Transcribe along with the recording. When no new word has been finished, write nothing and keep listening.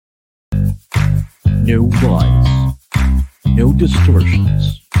No lies, no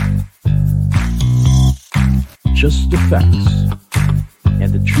distortions, just the facts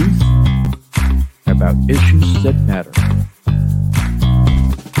and the truth about issues that matter.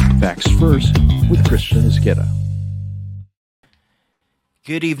 Facts First with Christian Esguerra.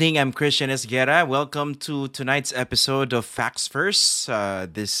 Good evening, I'm Christian Esguerra. Welcome to tonight's episode of Facts First.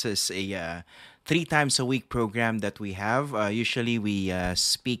 This is a 3 times a week program that we have. Usually we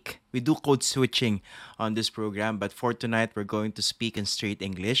do code switching on this program, but for tonight we're going to speak in straight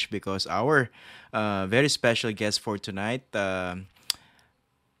English because our very special guest for tonight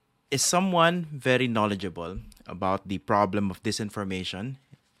is someone very knowledgeable about the problem of disinformation,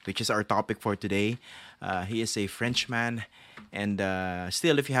 which is our topic for today. He is a Frenchman. And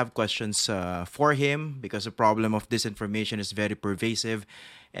still, if you have questions for him, because the problem of disinformation is very pervasive,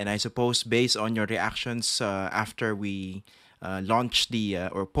 and I suppose based on your reactions after we launched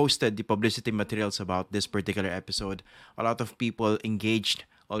or posted the publicity materials about this particular episode, a lot of people engaged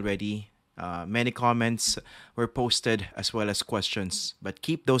already. Many comments were posted as well as questions. But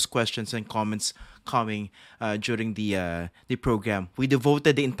keep those questions and comments coming during the program. We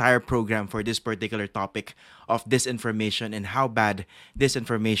devoted the entire program for this particular topic of disinformation and how bad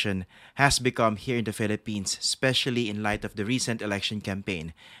disinformation has become here in the Philippines, especially in light of the recent election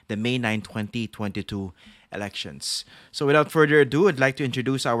campaign, the May 9, 2022 elections. So without further ado, I'd like to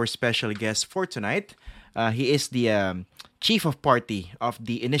introduce our special guest for tonight. He is the Chief of Party of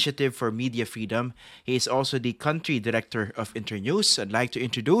the Initiative for Media Freedom. He is also the Country Director of Internews. I'd like to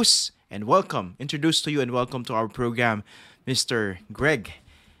introduce to you and welcome to our program, Mr. Greg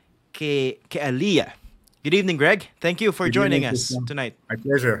Kahailia. Good evening, Greg. Thank you for joining us tonight. My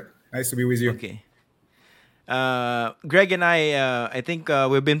pleasure. Nice to be with you. Okay. Greg and I think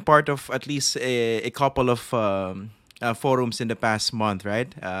we've been part of at least a couple of forums in the past month,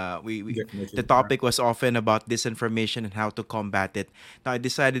 right? The topic was often about disinformation and how to combat it. Now, I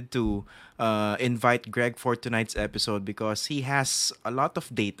decided to invite Greg for tonight's episode because he has a lot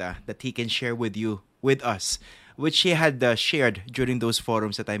of data that he can share with us, which he had shared during those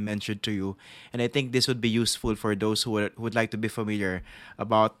forums that I mentioned to you. And I think this would be useful for those who would like to be familiar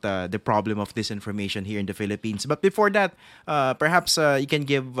about the problem of disinformation here in the Philippines. But before that, perhaps you can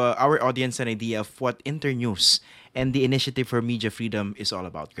give our audience an idea of what Internews and the Initiative for Media Freedom is all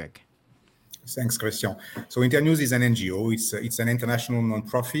about, Greg. Thanks, Christian. So Internews is an NGO. It's an international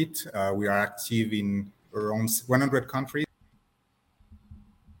nonprofit. We are active in around 100 countries,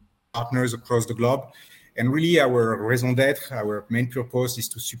 partners across the globe. And really our raison d'etre, our main purpose is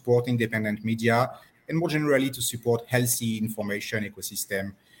to support independent media and more generally to support healthy information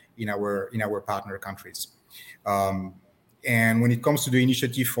ecosystem in our partner countries. And when it comes to the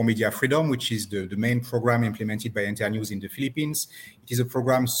Initiative for Media Freedom, which is the main program implemented by Internews in the Philippines, it is a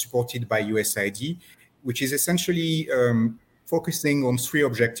program supported by USAID, which is essentially focusing on 3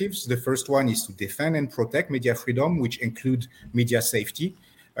 objectives. The first one is to defend and protect media freedom, which include media safety,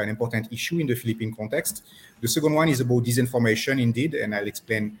 an important issue in the Philippine context. The second one is about disinformation, indeed, and I'll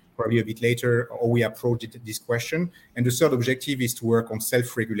explain probably a bit later how we approach this question. And the third objective is to work on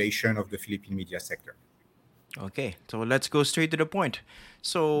self-regulation of the Philippine media sector. Okay, so let's go straight to the point.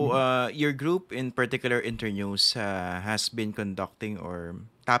 So your group, in particular Internews, has been conducting or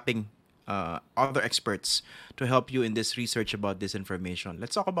tapping other experts to help you in this research about disinformation.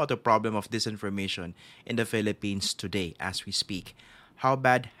 Let's talk about the problem of disinformation in the Philippines today as we speak. How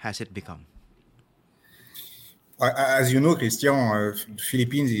bad has it become? As you know, Christian, the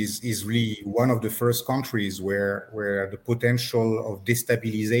Philippines is really one of the first countries where the potential of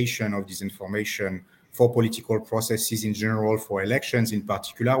destabilization of disinformation for political processes in general, for elections in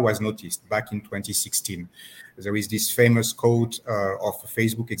particular, was noticed back in 2016. There is this famous quote of a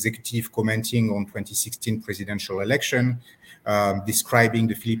Facebook executive commenting on 2016 presidential election, describing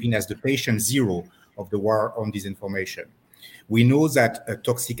the Philippines as the patient zero of the war on disinformation. We know that a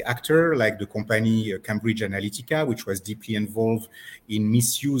toxic actor like the company Cambridge Analytica, which was deeply involved in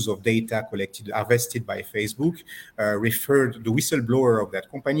misuse of data harvested by Facebook, the whistleblower of that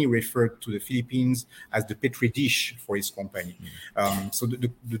company referred to the Philippines as the petri dish for his company. So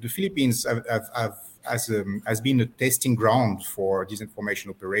the Philippines has been a testing ground for disinformation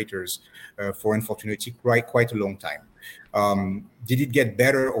operators for unfortunately quite a long time. Did it get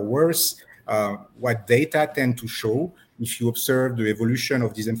better or worse? What data tend to show, if you observe the evolution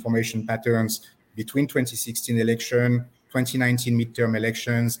of disinformation patterns between 2016 election, 2019 midterm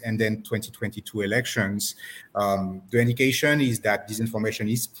elections, and then 2022 elections, the indication is that disinformation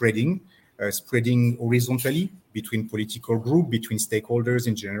is spreading horizontally between political groups, between stakeholders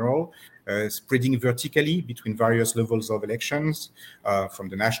in general, spreading vertically between various levels of elections, from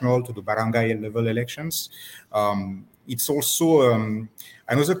the national to the barangay level elections. It's also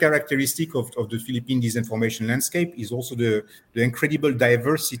another characteristic of the Philippine disinformation landscape is also the incredible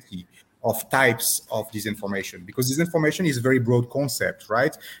diversity of types of disinformation, because disinformation is a very broad concept,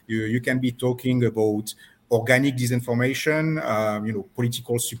 right? You can be talking about organic disinformation,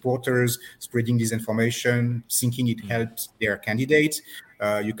 political supporters spreading disinformation, thinking it helps their candidate.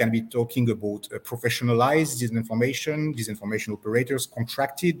 You can be talking about professionalized disinformation operators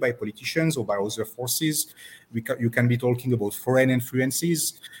contracted by politicians or by other forces. You can be talking about foreign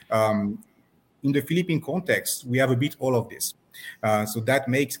influences. In the Philippine context, we have a bit all of this. So that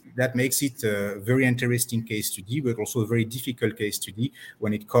makes it a very interesting case study, but also a very difficult case study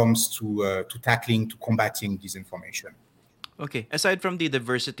when it comes to tackling, to combating disinformation. Okay. Aside from the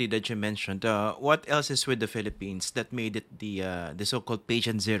diversity that you mentioned, what else is with the Philippines that made it the so-called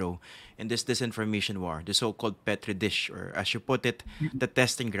patient zero in this disinformation war, the so-called petri dish, or as you put it, the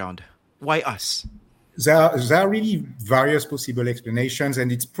testing ground? Why us? There are really various possible explanations,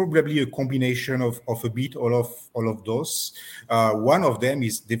 and it's probably a combination of a bit all of those. One of them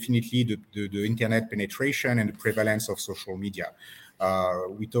is definitely the internet penetration and the prevalence of social media.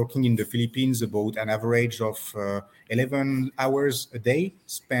 We're talking in the Philippines about an average of 11 hours a day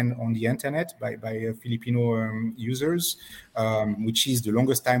spent on the internet by Filipino users, which is the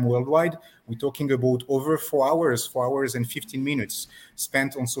longest time worldwide. We're talking about over 4 hours and 15 minutes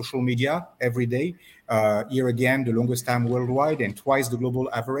spent on social media every day. Here again, the longest time worldwide and twice the global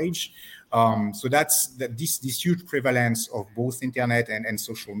average. So this huge prevalence of both internet and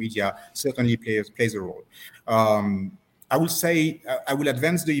social media certainly plays a role. I will say, I will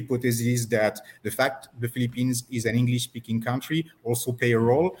advance the hypothesis that the fact the Philippines is an English-speaking country also play a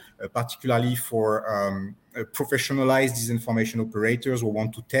role, particularly for professionalized disinformation operators who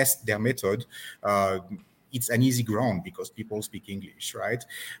want to test their method. It's an easy ground because people speak English, right?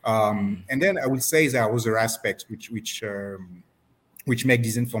 And then I would say there are other aspects which make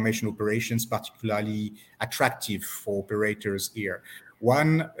disinformation operations particularly attractive for operators here.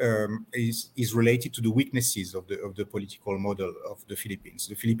 One is related to the weaknesses of the political model of the Philippines.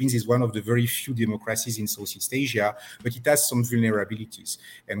 The Philippines is one of the very few democracies in Southeast Asia, but it has some vulnerabilities.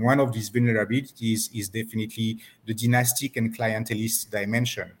 And one of these vulnerabilities is definitely the dynastic and clientelist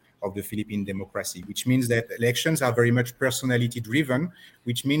dimension of the Philippine democracy, which means that elections are very much personality driven,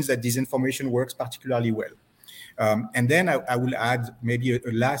 which means that disinformation works particularly well. And then I will add maybe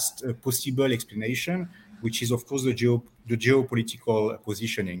a last possible explanation, which is of course the geopolitical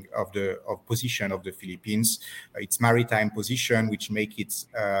positioning position of the Philippines, its maritime position, which make it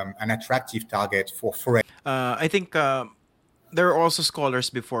an attractive target for foreign. I think there are also scholars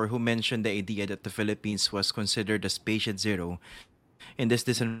before who mentioned the idea that the Philippines was considered as patient zero in this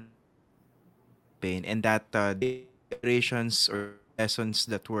disinformation campaign, and that the operations or the lessons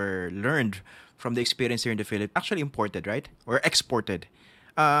that were learned from the experience here in the Philippines actually imported, right? Or exported.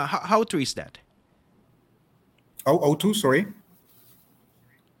 How true is that? Oh, two, sorry.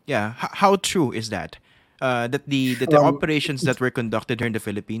 Yeah, how true is that? That the operations that were conducted here in the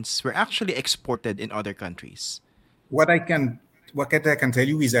Philippines were actually exported in other countries. What I can what I can tell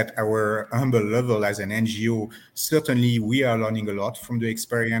you is that our humble level as an NGO, certainly we are learning a lot from the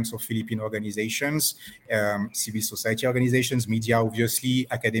experience of Philippine organizations, civil society organizations, media, obviously,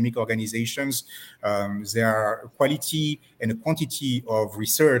 academic organizations. There are quality and a quantity of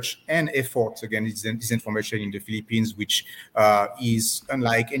research and effort against disinformation in the Philippines, which is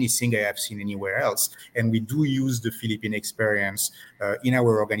unlike anything I have seen anywhere else. And we do use the Philippine experience in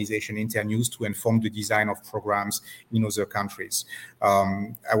our organization, Internews, to inform the design of programs in other countries.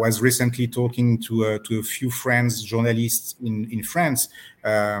 I was recently talking to a few friends, journalists in France,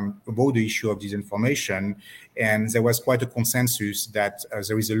 about the issue of disinformation, and there was quite a consensus that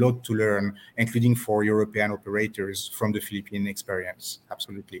there is a lot to learn, including for European operators, from the Philippine experience.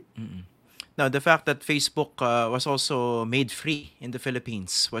 Absolutely. Now, the fact that Facebook was also made free in the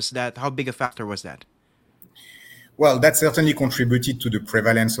Philippines, was that, how big a factor was that? Well, that certainly contributed to the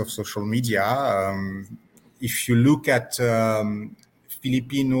prevalence of social media. If you look at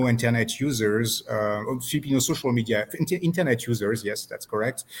Filipino internet users, or Filipino social media, internet users, yes, that's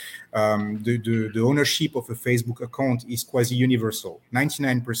correct. The ownership of a Facebook account is quasi universal.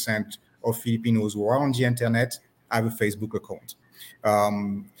 99% of Filipinos who are on the internet have a Facebook account.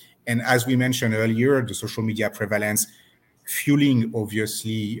 And as we mentioned earlier, the social media prevalence fueling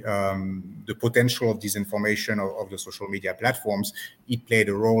obviously the potential of disinformation of the social media platforms. It played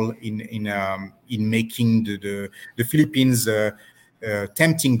a role in making the Philippines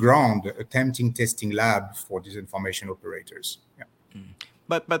tempting ground, a tempting testing lab for disinformation operators. Yeah.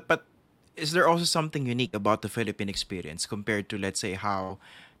 But is there also something unique about the Philippine experience compared to, let's say, how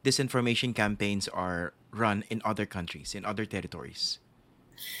disinformation campaigns are run in other countries, in other territories?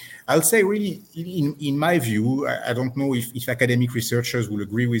 I'll say really, in my view, I don't know if academic researchers will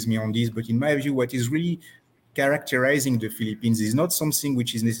agree with me on this, but in my view, what is really characterizing the Philippines is not something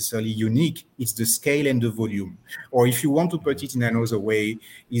which is necessarily unique. It's the scale and the volume. Or if you want to put it in another way,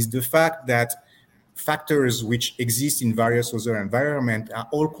 is the fact that factors which exist in various other environments are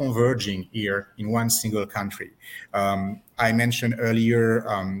all converging here in one single country. I mentioned earlier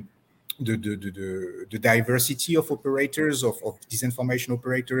the diversity of operators, of disinformation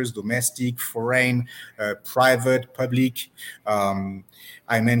operators, domestic, foreign, private, public. Um,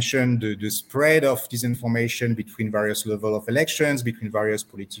 I mentioned the spread of disinformation between various levels of elections, between various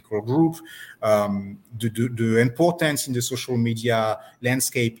political groups, the importance in the social media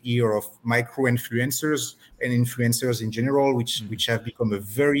landscape here of micro influencers and influencers in general, which have become a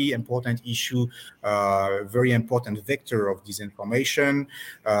very important issue, very important vector of disinformation.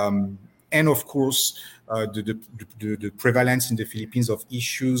 And of course, the prevalence in the Philippines of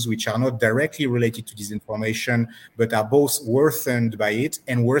issues which are not directly related to disinformation, but are both worsened by it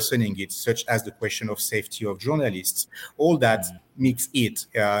and worsening it, such as the question of safety of journalists. All that makes it.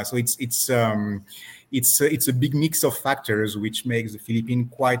 So it's a big mix of factors which makes the Philippines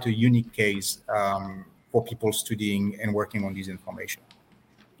quite a unique case for people studying and working on disinformation.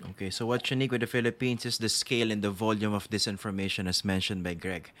 Okay, so what's unique with the Philippines is the scale and the volume of disinformation as mentioned by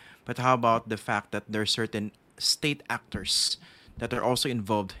Greg. But how about the fact that there are certain state actors that are also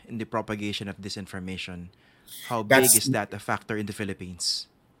involved in the propagation of disinformation? How big That's is that a factor in the Philippines?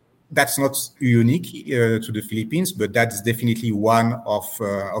 that's not unique to the Philippines, but that's definitely one of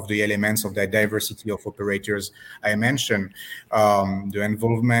the elements of that diversity of operators I mentioned. The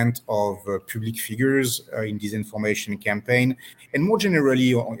involvement of public figures in disinformation campaign, and more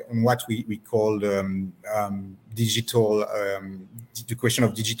generally on what we call digital, the question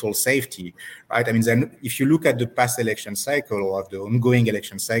of digital safety, right? I mean, then if you look at the past election cycle or the ongoing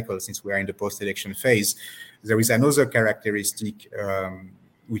election cycle, since we are in the post-election phase, there is another characteristic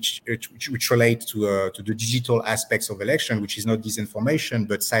which relate to the digital aspects of election, which is not disinformation,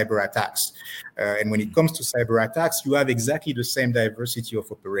 but cyber attacks. And when it comes to cyber attacks, you have exactly the same diversity of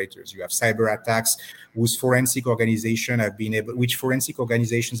operators. You have cyber attacks which forensic organizations have been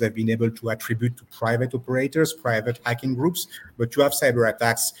able to attribute to private operators, private hacking groups, but you have cyber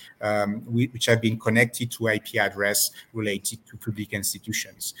attacks which have been connected to IP address related to public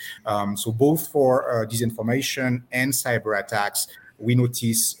institutions. So both for disinformation and cyber attacks, we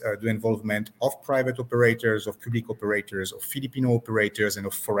notice the involvement of private operators, of public operators, of Filipino operators, and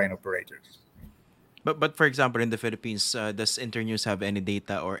of foreign operators. But for example, in the Philippines, does Internews have any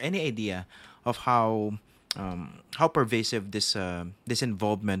data or any idea of how pervasive this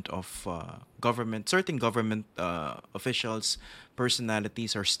involvement of certain government officials,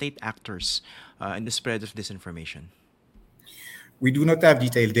 personalities, or state actors in the spread of disinformation? We do not have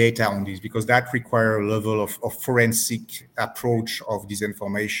detailed data on this because that requires a level of forensic approach of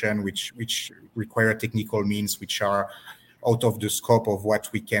disinformation, which require technical means which are out of the scope of what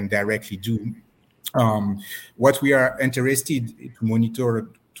we can directly do. What we are interested to monitor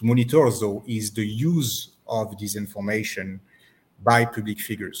though is the use of disinformation by public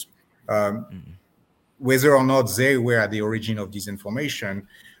figures. Whether or not they were at the origin of disinformation,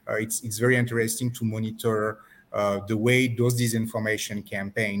 it's very interesting to monitor the way those disinformation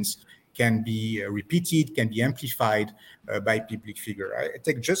campaigns can be repeated, can be amplified by public figure. I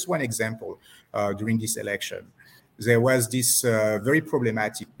take just one example during this election. There was this very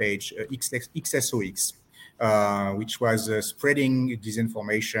problematic page, XSOX, which was spreading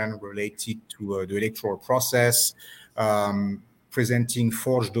disinformation related to the electoral process, presenting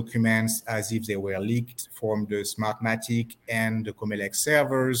forged documents as if they were leaked from the Smartmatic and the Comelec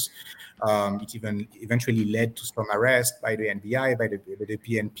servers. It even eventually led to some arrest by the NBI, by the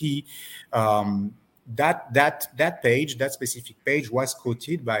PNP. That page, that specific page, was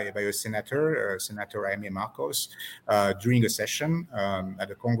quoted by a senator, Senator Jaime Marcos, during a session at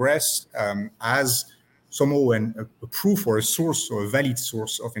the Congress as somehow a proof or a source or a valid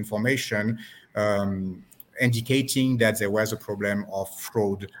source of information indicating that there was a problem of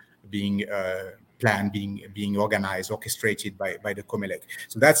fraud being planned, being organized, orchestrated by the Comelec.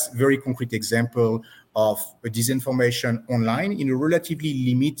 So that's a very concrete example of a disinformation online in a relatively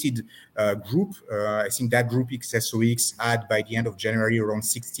limited group. I think that group XSOX had by the end of January around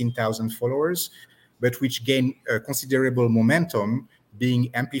 16,000 followers, but which gained considerable momentum, being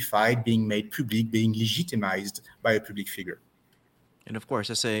amplified, being made public, being legitimized by a public figure. And of course,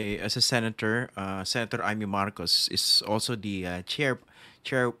 as a senator, Senator Amy Marcos is also the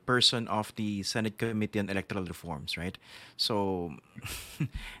chairperson of the Senate Committee on Electoral Reforms, right? So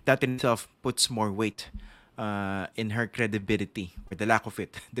that in itself puts more weight in her credibility or the lack of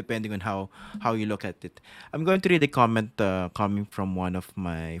it, depending on how you look at it. I'm going to read a comment coming from one of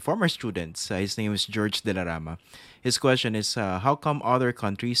my former students. His name is George De La Rama. His question is, how come other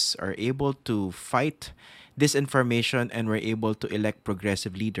countries are able to fight disinformation and were able to elect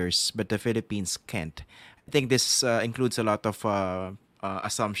progressive leaders, but the Philippines can't? I think this includes a lot of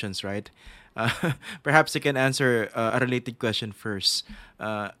assumptions, right? Uh, Perhaps you can answer a related question first.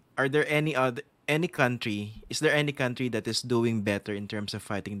 Are there any country? Is there any country that is doing better in terms of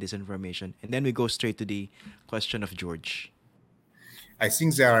fighting disinformation? And then we go straight to the question of George. I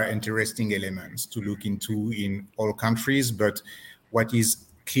think there are interesting elements to look into in all countries, but what is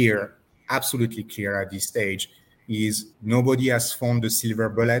clear, absolutely clear at this stage, is nobody has found the silver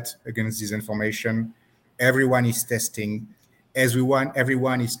bullet against disinformation. Everyone is testing.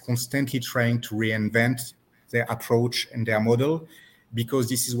 Everyone is constantly trying to reinvent their approach and their model, because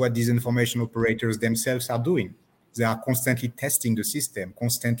this is what disinformation operators themselves are doing. They are constantly testing the system,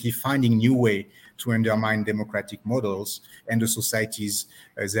 constantly finding new way to undermine democratic models and the societies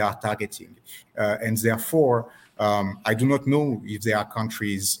they are targeting. And therefore, I do not know if there are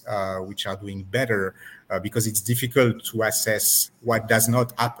countries which are doing better, because it's difficult to assess what does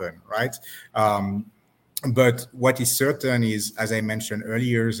not happen, right? But what is certain is, as I mentioned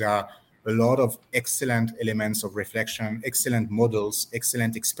earlier, there are a lot of excellent elements of reflection, excellent models,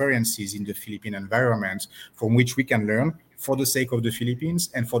 excellent experiences in the Philippine environment from which we can learn for the sake of the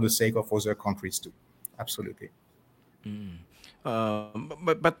Philippines and for the sake of other countries too. Absolutely.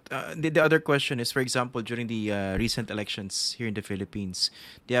 The other question is, for example, during the recent elections here in the Philippines,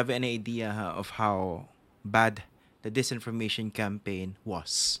 do you have any idea of how bad the disinformation campaign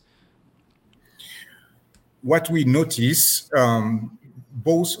was? What we notice,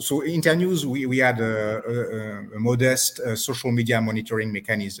 both, so Internews, we had a modest social media monitoring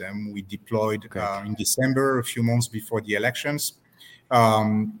mechanism we deployed Correct. in December, a few months before the elections.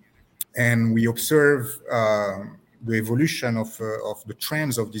 Um, and we observe the evolution of the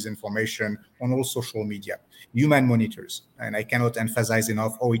trends of disinformation on all social media, human monitors. And I cannot emphasize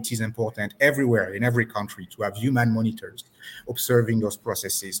enough how it is important everywhere in every country to have human monitors observing those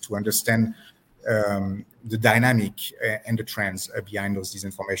processes to understand the dynamic and the trends behind those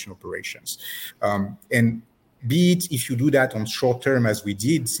disinformation operations. And be it if you do that on short term, as we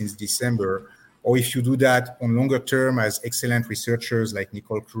did since December, or if you do that on longer term, as excellent researchers like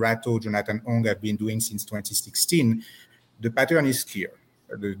Nicole Curato, Jonathan Ong have been doing since 2016, the pattern is clear.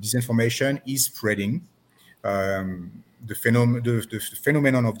 The disinformation is spreading. The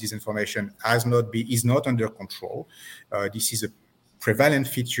phenomenon of disinformation is not under control. This is a prevalent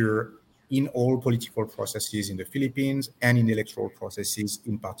feature in all political processes in the Philippines and in electoral processes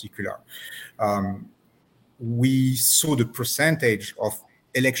in particular. We saw the percentage of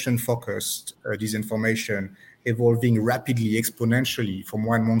election-focused disinformation evolving rapidly, exponentially from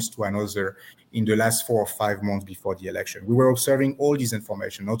one month to another in the last 4 or 5 months before the election. We were observing all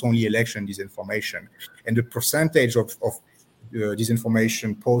disinformation, not only election disinformation, and the percentage of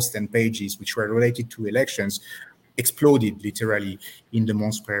disinformation posts and pages which were related to elections exploded literally in the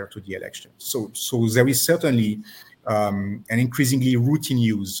months prior to the election. So there is certainly an increasingly routine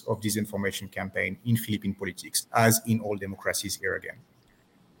use of disinformation campaign in Philippine politics, as in all democracies here again.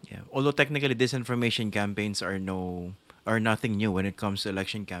 Yeah. Although technically disinformation campaigns are nothing new when it comes to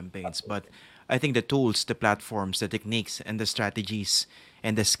election campaigns, but I think the tools, the platforms, the techniques, and the strategies,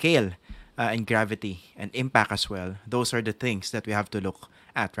 and the scale, and gravity and impact as well. Those are the things that we have to look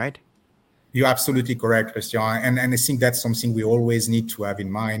at, right? You're absolutely correct, Christian. And I think that's something we always need to have in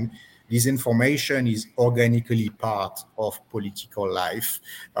mind. Disinformation is organically part of political life,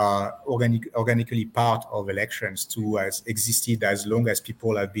 organically part of elections too, has existed as long as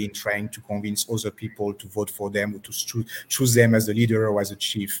people have been trying to convince other people to vote for them or to choose them as a leader or as a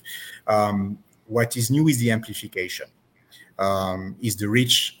chief. What is new is the amplification. Is the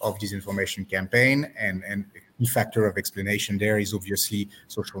reach of disinformation campaign, and a key factor of explanation there is obviously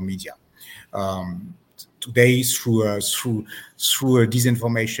social media. Today, through a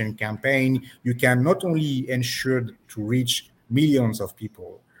disinformation campaign, you can not only ensure to reach millions of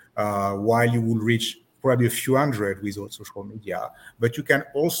people, while you will reach probably a few hundred without social media, but you can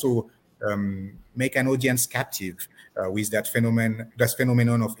also make an audience captive with that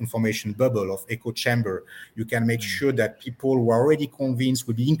phenomenon of information bubble, of echo chamber. You can make sure that people who are already convinced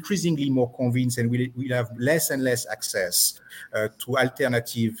will be increasingly more convinced and will have less and less access to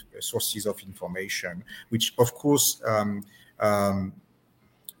alternative sources of information, which of course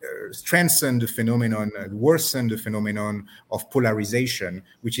strengthen the phenomenon, worsen the phenomenon of polarization,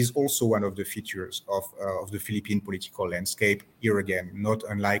 which is also one of the features of the Philippine political landscape. Here again, not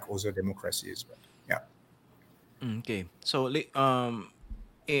unlike other democracies, but yeah. Okay. So,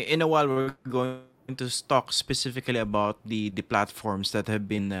 in a while, we're going to talk specifically about the platforms that have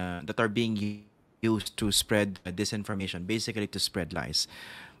been that are being used to spread disinformation, basically to spread lies.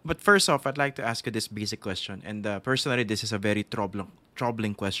 But first off, I'd like to ask you this basic question, and personally, this is a very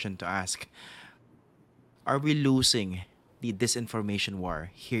troubling question to ask. Are we losing the disinformation war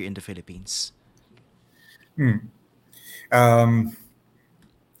here in the Philippines? Um,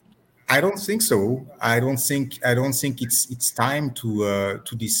 I don't think so. I don't think it's time to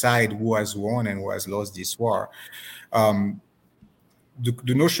decide who has won and who has lost this war. Um,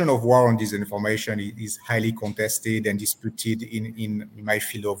 the notion of war on disinformation is highly contested and disputed in my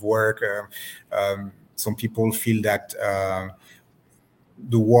field of work. Some people feel that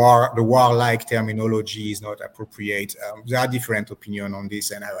the warlike terminology is not appropriate. There are different opinions on this,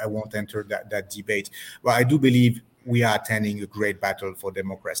 and I won't enter that debate. But I do believe we are attending a great battle for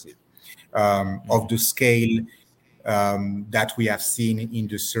democracy of the scale that we have seen in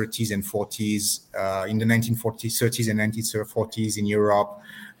the 30s and 40s, in the 1940s, 30s and 1940s in Europe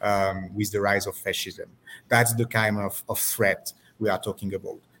with the rise of fascism. That's the kind of threat we are talking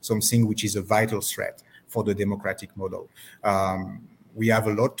about, something which is a vital threat for the democratic model. We have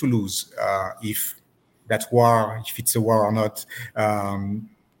a lot to lose if that war, if it's a war or not,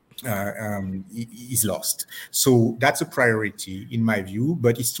 is lost. So that's a priority in my view,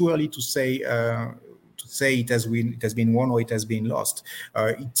 but it's too early to say it has been won or it has been lost.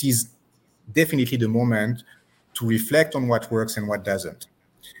 It is definitely the moment to reflect on what works and what doesn't,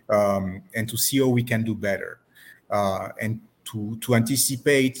 and to see how we can do better, and to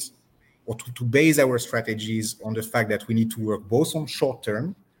anticipate or to base our strategies on the fact that we need to work both on short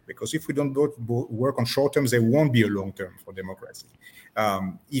term, because if we don't work on short term, there won't be a long term for democracy.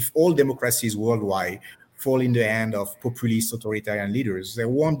 If all democracies worldwide fall in the hand of populist authoritarian leaders, there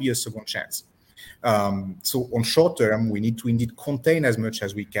won't be a second chance. So on short term, we need to indeed contain as much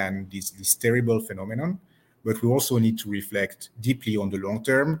as we can this terrible phenomenon, but we also need to reflect deeply on the long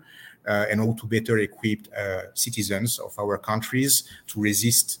term and how to better equip citizens of our countries to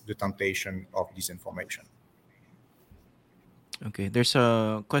resist the temptation of disinformation. Okay, there's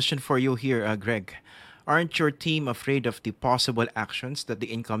a question for you here, Greg. Aren't your team afraid of the possible actions that the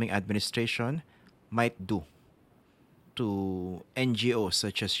incoming administration might do to NGOs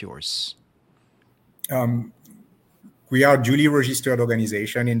such as yours? We are a duly registered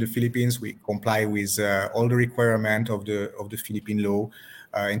organization in the Philippines. We comply with all the requirements of the Philippine law.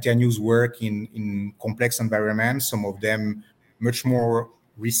 Internews work in complex environments, some of them much more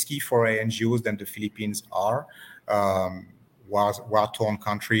risky for NGOs than the Philippines are. War-torn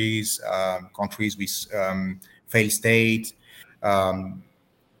countries, countries with failed state.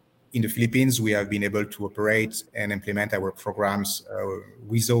 In the Philippines, we have been able to operate and implement our programs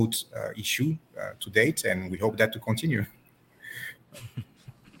without issue to date, and we hope that to continue.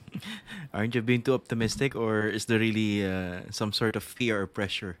 Aren't you being too optimistic, or is there really some sort of fear or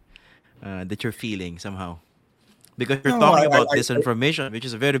pressure that you're feeling somehow? Because you're No, talking about disinformation, which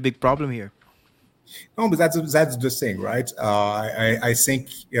is a very big problem here. no, but that's the thing, right? I think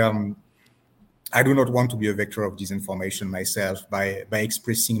I do not want to be a vector of disinformation myself by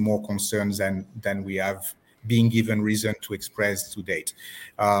expressing more concerns than we have been given reason to express to date.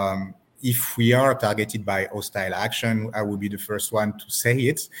 If we are targeted by hostile action, I will be the first one to say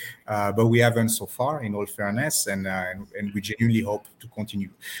it, but we haven't so far, in all fairness, and we genuinely hope to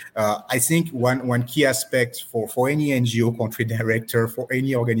continue. I think one key aspect for any NGO country director, for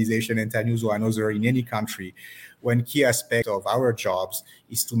any organization, Internews or another in any country, one key aspect of our jobs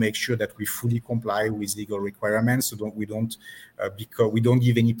is to make sure that we fully comply with legal requirements, so we don't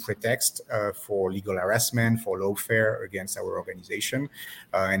give any pretext for legal harassment, for lawfare against our organization,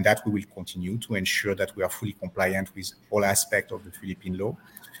 and that we will continue to ensure that we are fully compliant with all aspects of the Philippine law.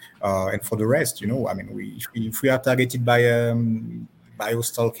 And for the rest, I mean, if we are targeted by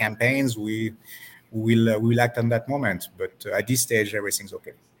hostile campaigns, we will act on that moment. But at this stage, everything's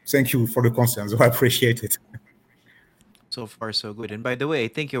okay. Thank you for the concerns. I appreciate it. So far, so good. And by the way, I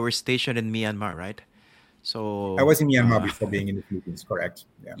think you were stationed in Myanmar, right? I So was in Myanmar before being in the Philippines, correct?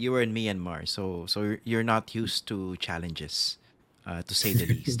 Yeah. you were in Myanmar, so you're not used to challenges, to say the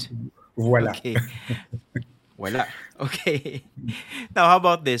least. Voila. Okay, voila. Okay. Now, how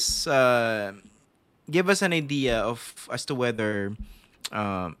about this? Give us an idea of as to whether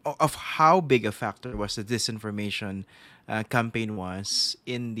of how big a factor was the disinformation campaign was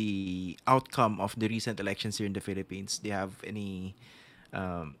in the outcome of the recent elections here in the Philippines. Do you have any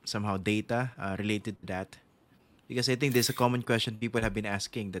somehow data related to that? Because I think there's a common question people have been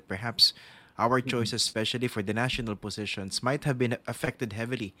asking that perhaps our choices, especially for the national positions, might have been affected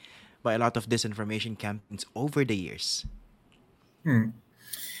heavily by a lot of disinformation campaigns over the years.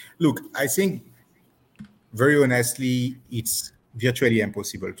 Look, I think very honestly, it's virtually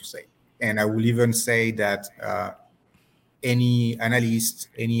impossible to say. And I will even say that any analyst,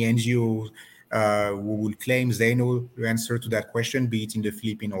 any NGO who will claim they know the answer to that question, be it in the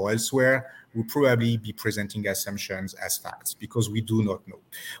Philippines or elsewhere, will probably be presenting assumptions as facts because we do not know.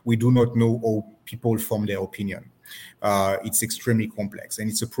 We do not know how people form their opinion. It's extremely complex, and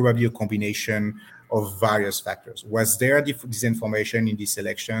it's probably a combination of various factors. Was there disinformation in these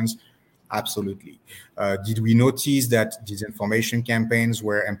elections? Absolutely. Did we notice that disinformation campaigns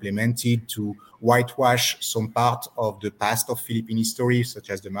were implemented to whitewash some part of the past of Philippine history, such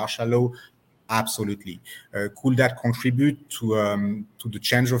as the martial law? Absolutely. Could that contribute to the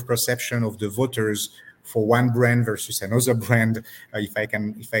change of perception of the voters for one brand versus another brand, if I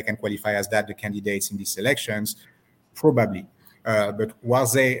can qualify as that, the candidates in these elections? Probably. But were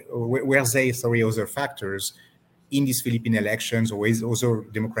they other factors in these Philippine elections or other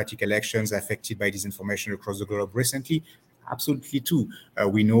democratic elections affected by disinformation across the globe recently? Absolutely too.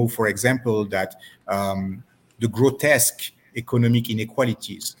 We know, for example, that the grotesque economic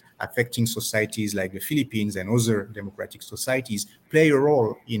inequalities affecting societies like the Philippines and other democratic societies play a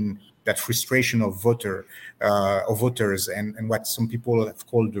role in that frustration of voters and what some people have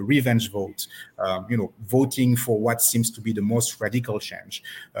called the revenge vote. Voting for what seems to be the most radical change,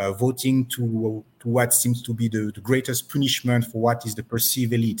 voting to what seems to be the greatest punishment for what is the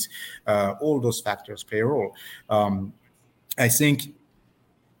perceived elite. All those factors play a role. I think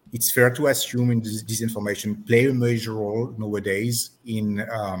it's fair to assume in disinformation play a major role nowadays in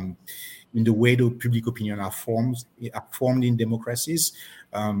the way the public opinion are formed in democracies,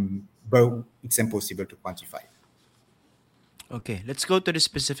 but it's impossible to quantify. Okay, let's go to the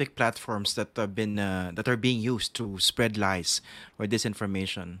specific platforms that have been that are being used to spread lies or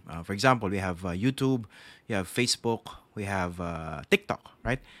disinformation. For example, we have YouTube, we have Facebook, we have TikTok.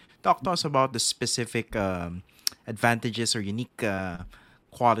 Right? Talk to us about the specific advantages or unique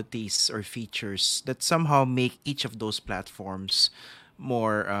qualities or features that somehow make each of those platforms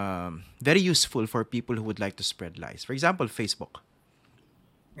more very useful for people who would like to spread lies. For example, Facebook.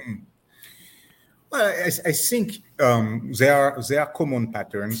 Well, I think there are common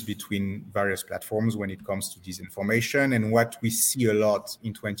patterns between various platforms when it comes to disinformation, and what we see a lot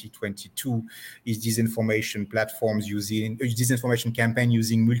in 2022 is disinformation campaign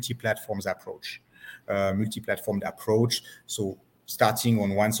using multi-platformed approach. So starting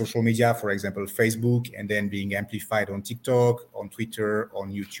on one social media, for example, Facebook, and then being amplified on TikTok, on Twitter,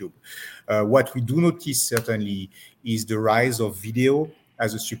 on YouTube. What we do notice certainly is the rise of video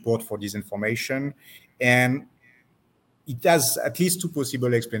as a support for disinformation. And it has at least two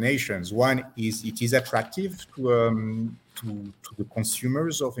possible explanations. One is it is attractive to the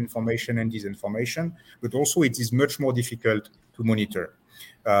consumers of information and disinformation, but also it is much more difficult to monitor.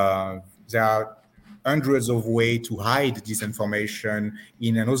 There are hundreds of ways to hide disinformation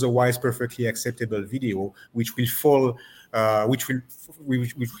in an otherwise perfectly acceptable video, which will fall, which will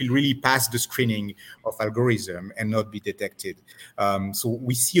really pass the screening of algorithm and not be detected. So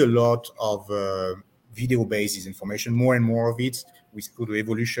we see a lot of video-based disinformation, more and more of it. We see the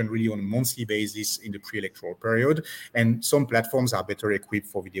evolution really on a monthly basis in the pre-electoral period. And some platforms are better equipped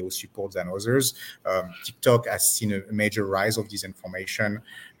for video support than others. TikTok has seen a major rise of disinformation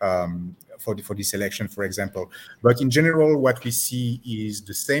for this election, for example. But in general, what we see is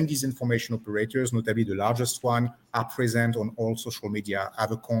the same disinformation operators, notably the largest one, are present on all social media,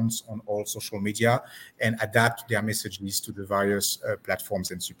 have accounts on all social media, and adapt their messages to the various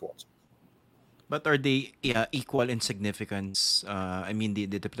platforms and support. But are they equal in significance? I mean,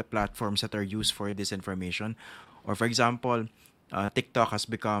 the platforms that are used for disinformation, or for example, TikTok has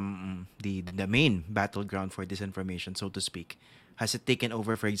become the main battleground for disinformation, so to speak. Has it taken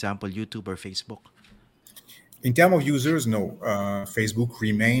over, for example, YouTube or Facebook? In terms of users, no. Facebook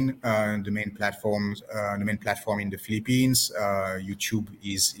remain the main platform in the Philippines. YouTube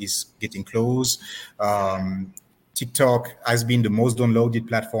is getting close. TikTok has been the most downloaded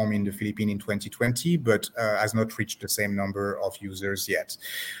platform in the Philippines in 2020, but has not reached the same number of users yet.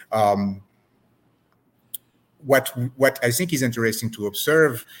 What I think is interesting to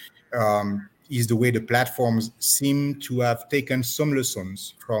observe is the way the platforms seem to have taken some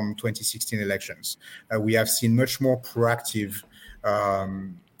lessons from 2016 elections. We have seen much more proactive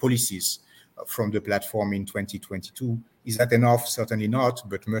policies from the platform in 2022 Is that enough? Certainly not,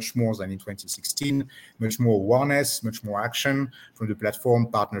 but much more than in 2016, much more awareness, much more action from the platform,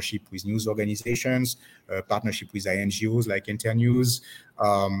 partnership with news organizations, partnership with NGOs like Internews.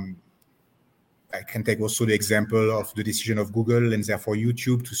 I can take also the example of the decision of Google and therefore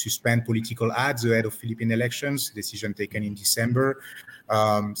YouTube to suspend political ads ahead of Philippine elections, decision taken in December.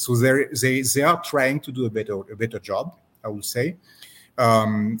 So they are trying to do a better job, I would say.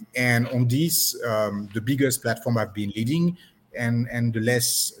 And on this, the biggest platform have been leading, and the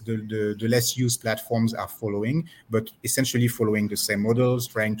less used platforms are following, but essentially following the same models,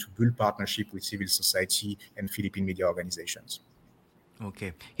 trying to build partnership with civil society and Philippine media organizations.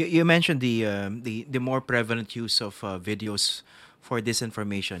 Okay. You mentioned the more prevalent use of videos for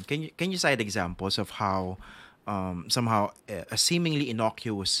disinformation. Can you cite examples of how somehow a seemingly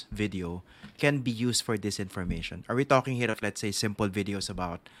innocuous video can be used for disinformation? Are we talking here of, let's say, simple videos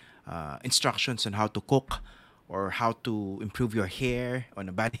about instructions on how to cook or how to improve your hair on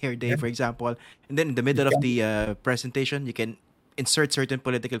a bad hair day, Yeah. for example, and then in the middle It of can the presentation you can insert certain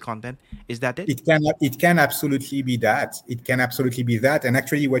political content? Is that it? It can absolutely be that. It can absolutely be that. And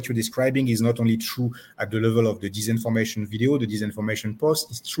actually, what you're describing is not only true at the level of the disinformation video, the disinformation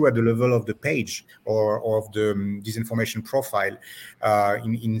post. It's true at the level of the page or of the disinformation profile.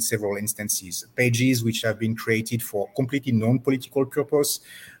 In several instances, pages which have been created for completely non-political purpose.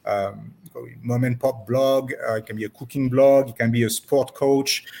 Mom and pop blog. It can be a cooking blog. It can be a sport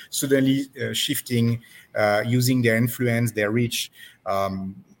coach suddenly shifting, using their influence, their reach.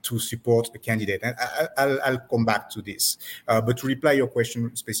 To support a candidate. And I'll come back to this. But to reply your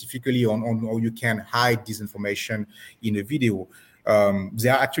question specifically on how you can hide disinformation in a video,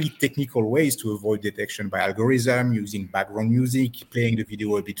 there are actually technical ways to avoid detection by algorithm, using background music, playing the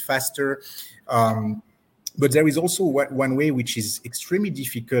video a bit faster. But there is also one way which is extremely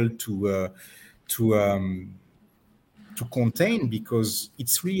difficult to contain, because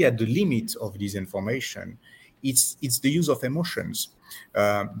it's really at the limit of disinformation. It's the use of emotions.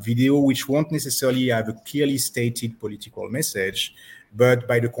 Video which won't necessarily have a clearly stated political message, but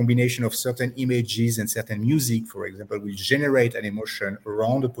by the combination of certain images and certain music, for example, will generate an emotion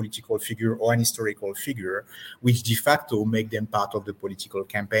around a political figure or an historical figure, which de facto make them part of the political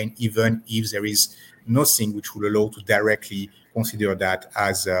campaign, even if there is nothing which will allow to directly consider that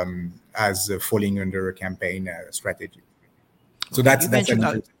as falling under a campaign strategy. So Okay, that's you that's an mentioned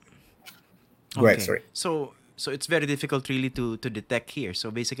interesting. Go ahead. okay. Sorry. So it's very difficult really to detect here.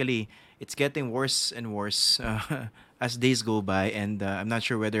 So basically, it's getting worse and worse as days go by, and I'm not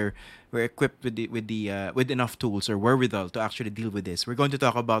sure whether we're equipped with enough tools or wherewithal to actually deal with this. We're going to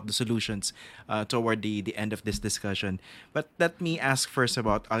talk about the solutions toward the end of this discussion. But let me ask first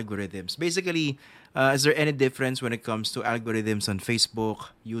about algorithms. Basically, is there any difference when it comes to algorithms on Facebook,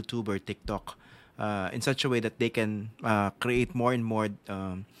 YouTube, or TikTok? In such a way that they can create more and more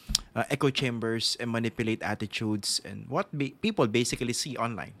echo chambers and manipulate attitudes and what people basically see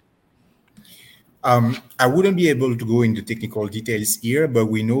online. I wouldn't be able to go into technical details here, but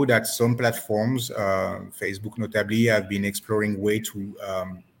we know that some platforms, Facebook notably, have been exploring way to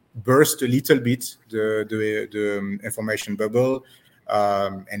burst a little bit the information bubble,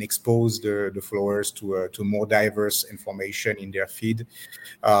 and expose the followers to more diverse information in their feed.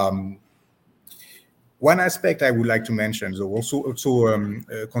 One aspect I would like to mention, so also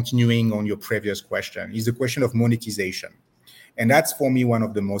continuing on your previous question, is the question of monetization. And that's for me one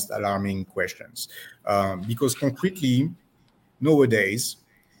of the most alarming questions. Because concretely, nowadays,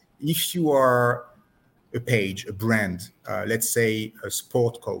 if you are a page, a brand, let's say a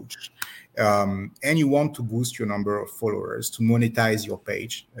sport coach, and you want to boost your number of followers, to monetize your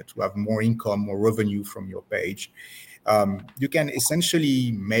page, to have more income, more revenue from your page, you can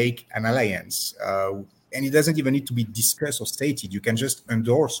essentially make an alliance. And it doesn't even need to be discussed or stated. You can just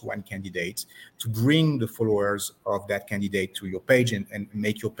endorse one candidate to bring the followers of that candidate to your page, and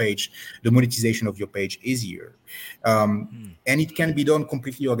make your page, the monetization of your page, easier. And it can be done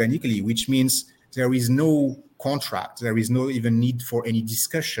completely organically, which means there is no contract. There is no even need for any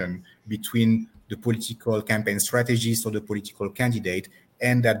discussion between the political campaign strategist or the political candidate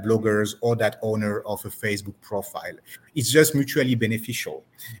and that bloggers or that owner of a Facebook profile. It's just mutually beneficial.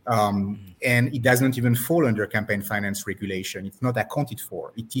 And it does not even fall under campaign finance regulation. It's not accounted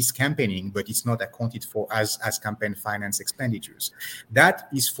for. It is campaigning, but it's not accounted for as campaign finance expenditures. That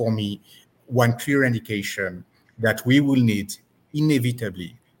is, for me, one clear indication that we will need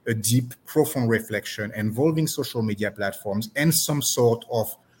inevitably a deep, profound reflection involving social media platforms and some sort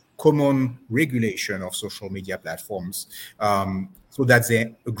of common regulation of social media platforms, so that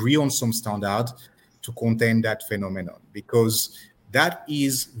they agree on some standard to contain that phenomenon. Because That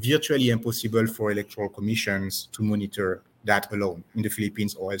is virtually impossible for electoral commissions to monitor that alone in the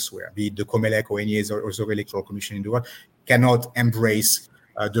Philippines or elsewhere. Be it the COMELEC or any other electoral commission in the world cannot embrace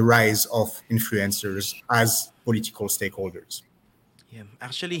the rise of influencers as political stakeholders. Yeah,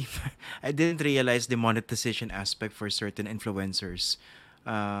 actually, I didn't realize the monetization aspect for certain influencers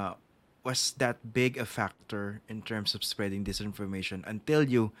uh, was that big a factor in terms of spreading disinformation until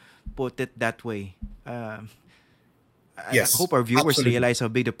you put it that way. I Yes, hope our viewers absolutely. realize how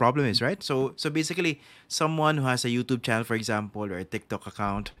big the problem is, right? So basically, someone who has a YouTube channel, for example, or a TikTok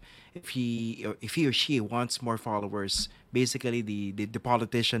account, if he or she wants more followers, basically the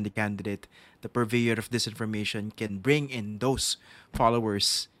politician, the candidate, the purveyor of disinformation can bring in those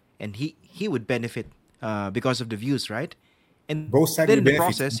followers, and he would benefit because of the views, right? And then in Both the sides will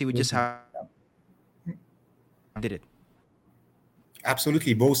process, he benefit. would just have did it.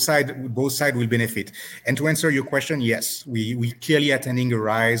 Absolutely, both side will benefit. And to answer your question, yes, we clearly attending a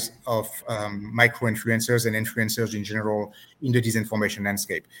rise of micro influencers and influencers in general in the disinformation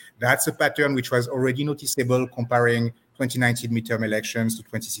landscape. That's a pattern which was already noticeable comparing 2019 midterm elections to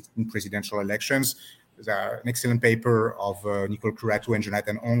 2016 presidential elections. There's an excellent paper of Nicole Curato and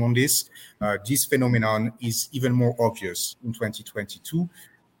Jonathan Ong on this. This phenomenon is even more obvious in 2022.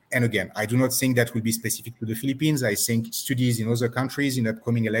 And again, I do not think that will be specific to the Philippines. I think studies in other countries, in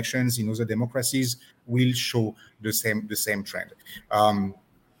upcoming elections, in other democracies, will show the same trend.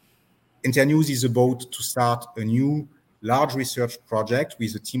 Internews is about to start a new large research project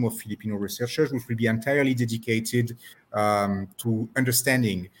with a team of Filipino researchers, which will be entirely dedicated to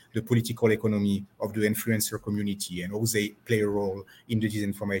understanding the political economy of the influencer community and how they play a role in the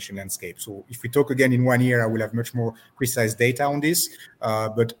disinformation landscape. So if we talk again in 1 year, I will have much more precise data on this.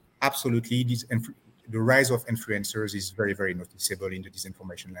 But absolutely, the rise of influencers is very, very noticeable in the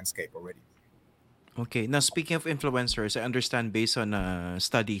disinformation landscape already. Okay. Now, speaking of influencers, I understand based on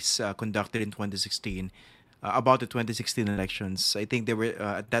studies conducted in 2016 about the 2016 elections, I think they were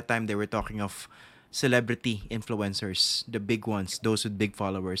at that time they were talking of celebrity influencers, the big ones, those with big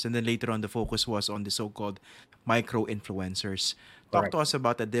followers, and then later on the focus was on the so-called micro influencers. Talk to Correct. us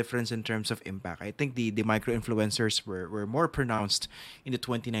about the difference in terms of impact. I think the micro influencers were more pronounced in the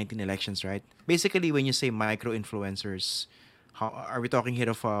 2019 elections, right? Basically, when you say micro influencers, how are we talking here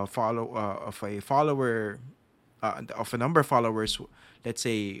of a follower of a number of followers, let's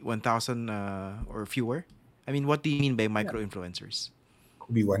say 1,000 or fewer? I mean, what do you mean by Yeah. micro influencers?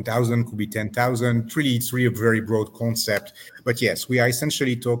 Could be 1,000, could be 10,000. Really, it's really a very broad concept. But yes, we are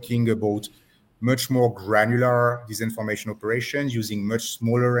essentially talking about much more granular disinformation operations using much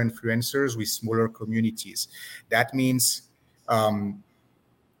smaller influencers with smaller communities. That means um,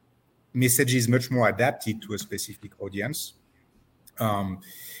 messages much more adapted to a specific audience. Um,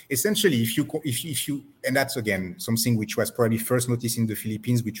 Essentially, if you, and that's again something which was probably first noticed in the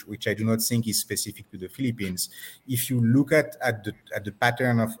Philippines, which I do not think is specific to the Philippines. If you look at the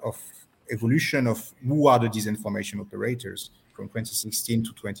pattern of evolution of who are the disinformation operators from 2016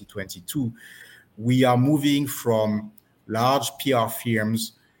 to 2022, we are moving from large PR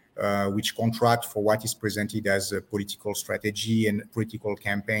firms which contract for what is presented as a political strategy and political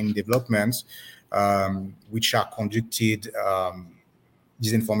campaign developments, which are conducted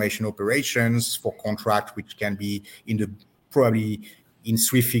disinformation operations for contract, which can be in the probably in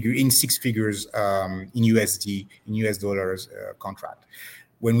 6 figures in USD, in US dollars contract.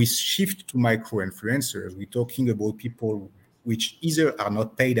 When we shift to micro influencers, we're talking about people which either are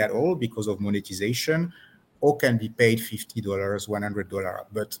not paid at all because of monetization or can be paid $50, $100,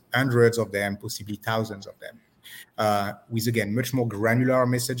 but hundreds of them, possibly thousands of them, with again much more granular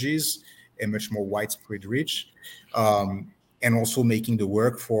messages and much more widespread reach, and also making the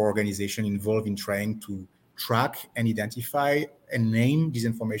work for organizations involved in trying to track and identify and name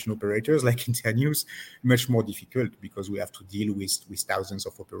disinformation operators like Internews much more difficult because we have to deal with thousands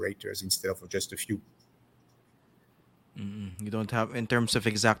of operators instead of just a few. You don't have, in terms of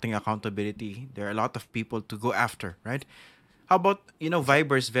exacting accountability, there are a lot of people to go after, right? How about,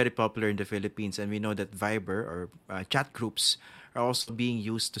 Viber is very popular in the Philippines, and we know that Viber or chat groups are also being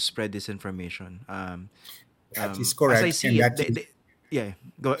used to spread disinformation. That is As I correct, and see it, that is yeah,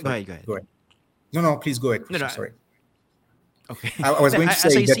 go sorry. ahead, go ahead. Go ahead. No, no, please go ahead, No, Christian. no, Sorry, okay. I was No, going to as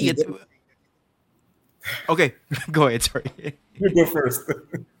say I that see is. it, okay, go ahead. Sorry. You go first.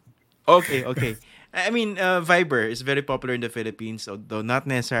 Okay, okay. I mean, Viber is very popular in the Philippines, although not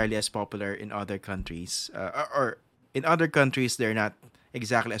necessarily as popular in other countries. Or in other countries, they're not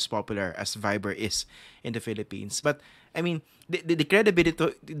exactly as popular as Viber is in the Philippines. But I mean, the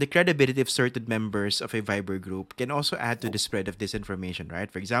credibility of certain members of a Viber group can also add to the spread of disinformation, right?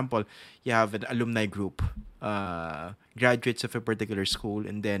 For example, you have an alumni group, graduates of a particular school,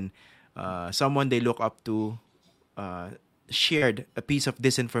 and then someone they look up to uh, shared a piece of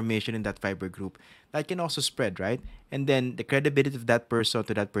disinformation in that Viber group, that can also spread, right? And then the credibility of that person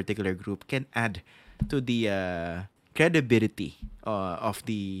to that particular group can add to the credibility of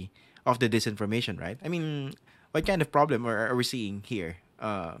the disinformation, right? I mean, what kind of problem are we seeing here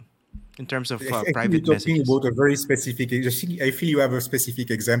in terms of I think private you're talking messages? about a very specific. I feel you have a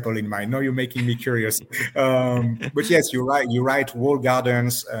specific example in mind. Now you're making me curious. But yes, you're right. You're right. Walled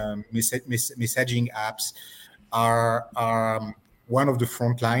gardens, messaging apps are one of the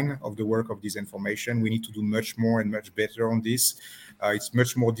front line of the work of disinformation. We need to do much more and much better on this. It's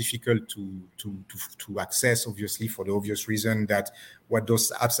much more difficult to access, obviously, for the obvious reason that what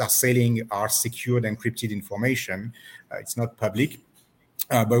those apps are selling are secured, encrypted information. It's not public.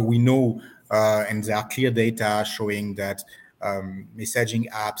 But we know, and there are clear data showing that messaging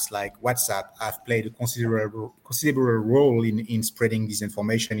apps like WhatsApp have played a considerable role in spreading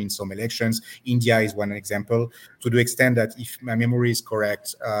disinformation in some elections. India is one example, to the extent that, if my memory is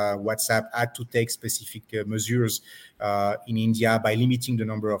correct, WhatsApp had to take specific measures in India by limiting the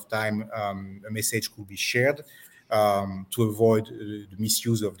number of time a message could be shared. To avoid the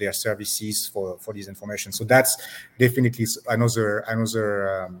misuse of their services for this information. So that's definitely another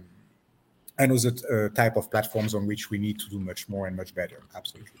type of platforms on which we need to do much more and much better.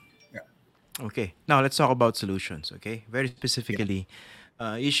 Absolutely. Yeah. Okay, now let's talk about solutions. Okay, very Yeah. specifically,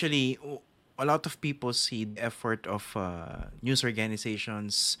 usually a lot of people see the effort of news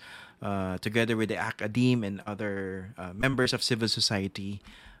organizations, together with the academe and other members of civil society,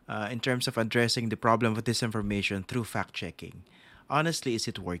 in terms of addressing the problem of disinformation through fact checking. Honestly, is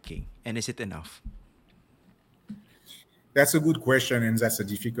it working, and is it enough? That's a good question, and that's a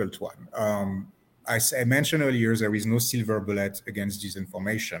difficult one. As I mentioned earlier, there is no silver bullet against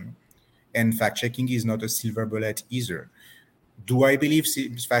disinformation, and fact checking is not a silver bullet either. Do I believe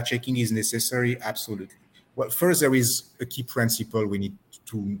fact checking is necessary? Absolutely. Well, first, there is a key principle we need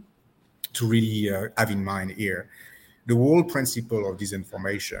to to really have in mind here. The whole principle of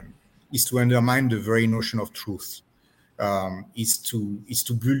disinformation is to undermine the very notion of truth. Is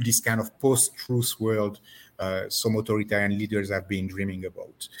to build this kind of post-truth world some authoritarian leaders have been dreaming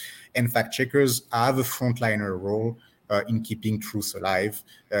about. And fact checkers have a frontliner role in keeping truth alive,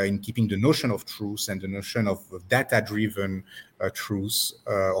 in keeping the notion of truth and the notion of data-driven truth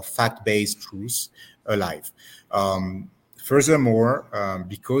or fact-based truth alive. Furthermore,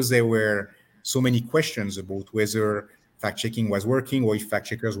 because there were so many questions about whether fact checking was working or if fact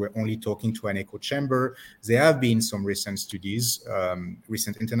checkers were only talking to an echo chamber, there have been some recent studies,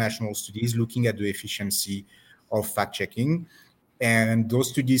 recent international studies looking at the efficiency of fact checking. And those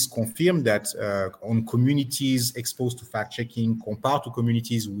studies confirm that on communities exposed to fact checking compared to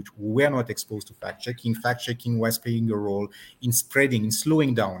communities which were not exposed to fact checking was playing a role in spreading, in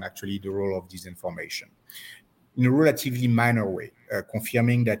slowing down actually the role of disinformation in a relatively minor way,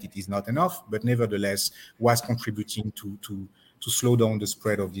 confirming that it is not enough, but nevertheless was contributing to slow down the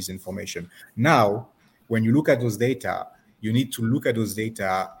spread of disinformation. Now, when you look at those data, you need to look at those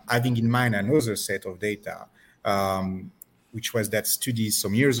data having in mind another set of data, which was that study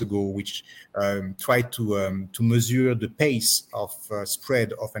some years ago, which tried to measure the pace of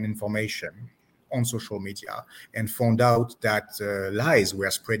spread of an information on social media and found out that lies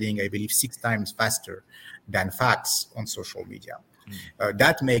were spreading, I believe, 6 times faster than facts on social media.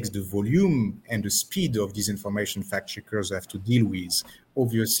 That makes the volume and the speed of disinformation fact checkers have to deal with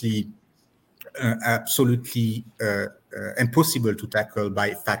obviously absolutely impossible to tackle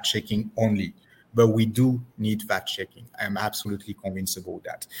by fact checking only. But we do need fact checking. I'm absolutely convinced about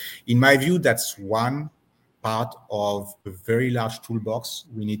that. In my view, that's one part of a very large toolbox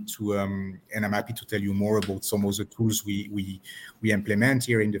we need to, and I'm happy to tell you more about some of the tools we implement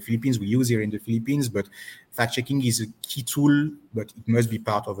here in the Philippines, we use here in the Philippines. But fact checking is a key tool, but it must be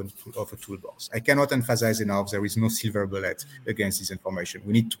part of a toolbox. I cannot emphasize enough, there is no silver bullet against this information.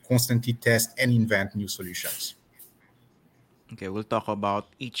 We need to constantly test and invent new solutions. Okay, we'll talk about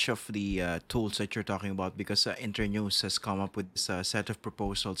each of the tools that you're talking about, because Internews has come up with this set of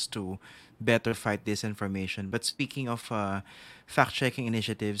proposals to better fight disinformation. But speaking of fact checking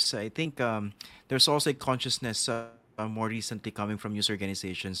initiatives, I think there's also a consciousness more recently coming from news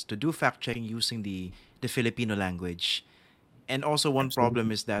organizations to do fact checking using the Filipino language. And also, one problem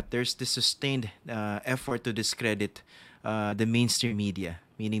Absolutely. is that there's this sustained effort to discredit the mainstream media,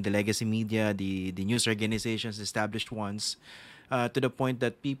 meaning the legacy media, the news organizations, established ones, to the point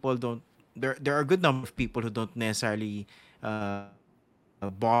that people don't. There are a good number of people who don't necessarily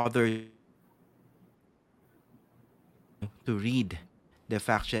bother to read the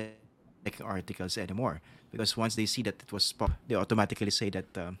fact checking articles anymore, because once they see that it was they automatically say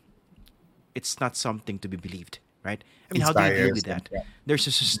that it's not something to be believed, right? I mean, how It's do you deal with biased. that? Yeah. There's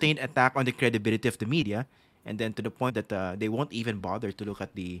a sustained attack on the credibility of the media, and then to the point that they won't even bother to look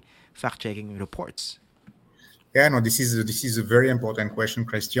at the fact checking reports. Yeah, no, this is a very important question,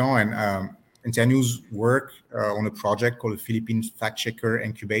 Christian. And Internews work on a project called the Philippine Fact Checker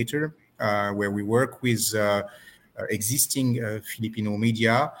Incubator, where we work with existing Filipino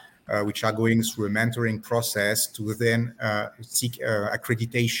media, which are going through a mentoring process to then seek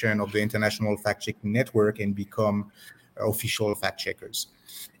accreditation of the International Fact Checking Network and become official fact checkers.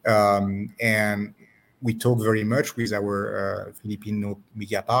 And we talk very much with our Filipino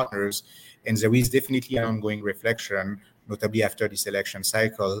media partners, and there is definitely an ongoing reflection, notably after this election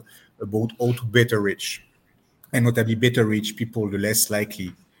cycle, about how to better reach, and notably better reach people the less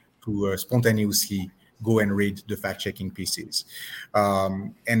likely to spontaneously go and read the fact-checking pieces.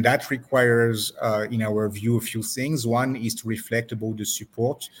 And that requires, in our view, a few things. One is to reflect about the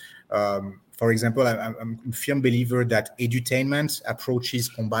support. For example, I'm a firm believer that edutainment approaches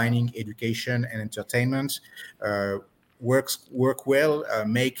combining education and entertainment work well,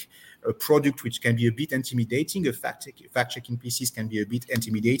 make a product which can be a bit intimidating. A fact-checking pieces can be a bit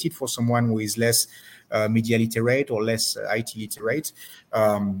intimidated for someone who is less media literate or less IT literate.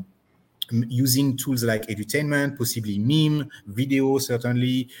 Using tools like edutainment, possibly meme, video,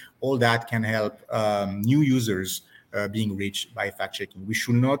 certainly, all that can help new users being reached by fact checking. We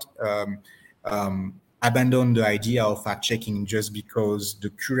should not abandon the idea of fact checking just because the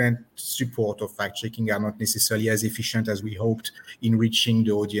current support of fact checking are not necessarily as efficient as we hoped in reaching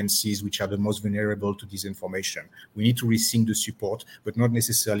the audiences which are the most vulnerable to disinformation. We need to rethink the support, but not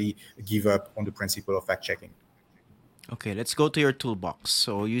necessarily give up on the principle of fact checking. Okay, let's go to your toolbox.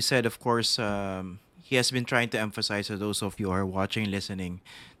 So you said, of course, he has been trying to emphasize to those of you who are watching, listening,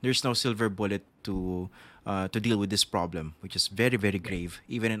 there's no silver bullet to deal with this problem, which is very, very grave,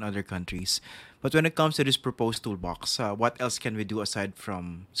 even in other countries. But when it comes to this proposed toolbox, what else can we do aside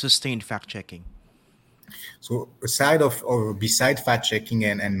from sustained fact checking? So aside of or beside fact checking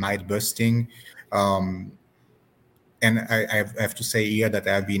and myth busting, um, and I have to say here that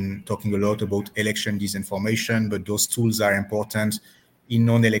I've been talking a lot about election disinformation, but those tools are important in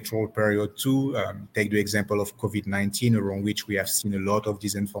non-electoral period too. Take the example of COVID-19, around which we have seen a lot of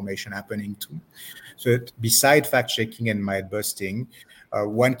disinformation happening too. So beside fact-checking and myth busting,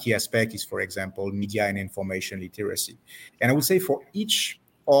 one key aspect is, for example, media and information literacy. And I would say for each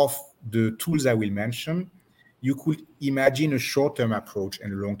of the tools I will mention, you could imagine a short-term approach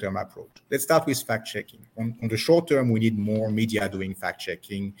and a long-term approach. Let's start with fact-checking. On the short term, we need more media doing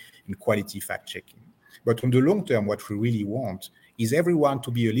fact-checking and quality fact-checking. But on the long term, what we really want is everyone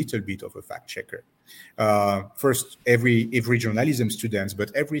to be a little bit of a fact-checker. First, every journalism student,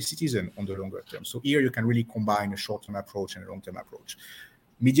 but every citizen on the longer term. So here you can really combine a short-term approach and a long-term approach.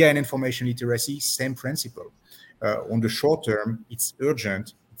 Media and information literacy, same principle. On the short term, it's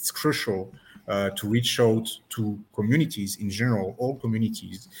urgent, it's crucial to reach out to communities in general, all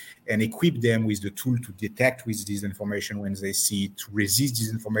communities, and equip them with the tool to detect with disinformation when they see it, to resist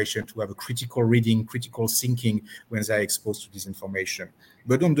disinformation, to have a critical reading, critical thinking when they are exposed to disinformation.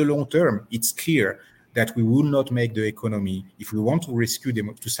 But on the long term, it's clear that we will not make the economy, if we want to rescue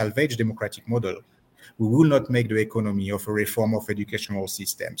them, to salvage democratic model, we will not make the economy of a reform of educational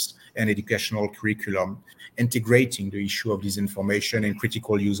systems and educational curriculum, integrating the issue of disinformation and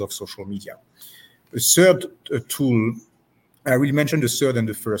critical use of social media. A third tool, I will mention the third and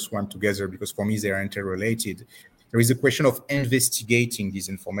the first one together because for me they are interrelated. There is a question of investigating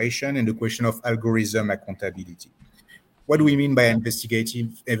disinformation and the question of algorithm accountability. What do we mean by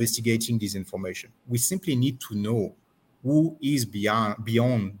investigating disinformation? We simply need to know who is behind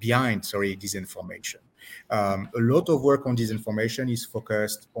disinformation. A lot of work on disinformation is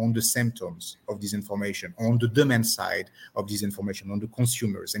focused on the symptoms of disinformation, on the demand side of disinformation, on the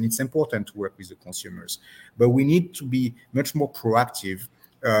consumers, and it's important to work with the consumers. But we need to be much more proactive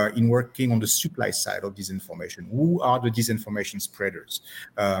in working on the supply side of disinformation. Who are the disinformation spreaders?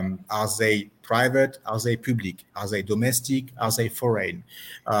 Are they private? Are they public? Are they domestic? Are they foreign?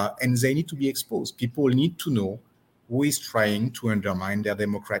 And they need to be exposed. People need to know who is trying to undermine their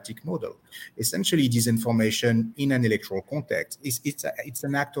democratic model. Essentially, disinformation in an electoral context it's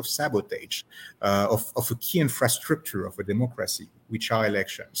an act of sabotage of a key infrastructure of a democracy, which are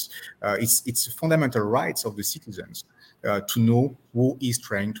elections. It's fundamental rights of the citizens. to know who is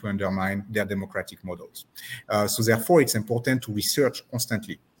trying to undermine their democratic models. So therefore, it's important to research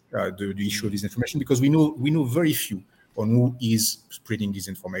constantly the issue of disinformation, because we know very few on who is spreading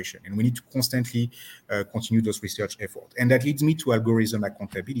disinformation, and we need to constantly continue those research efforts. And that leads me to algorithm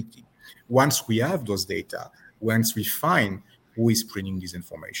accountability. Once we have those data, once we find who is spreading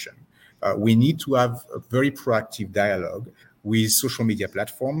disinformation, we need to have a very proactive dialogue with social media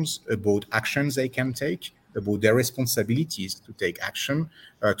platforms about actions they can take, about their responsibilities to take action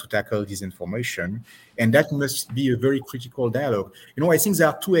to tackle disinformation. And that must be a very critical dialogue. I think there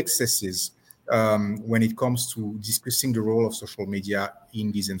are two excesses when it comes to discussing the role of social media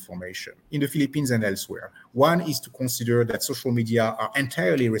in disinformation in the Philippines and elsewhere. One is to consider that social media are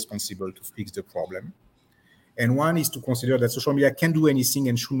entirely responsible to fix the problem. And one is to consider that social media can do anything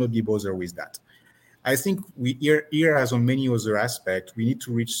and should not be bothered with that. I think we here, as on many other aspects, we need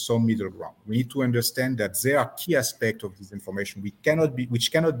to reach some middle ground. We need to understand that there are key aspects of this information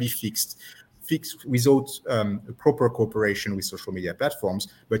which cannot be fixed without a proper cooperation with social media platforms.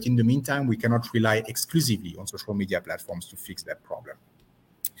 But in the meantime, we cannot rely exclusively on social media platforms to fix that problem.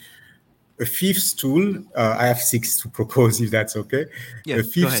 A fifth tool, I have six to propose, if that's okay. Yeah, A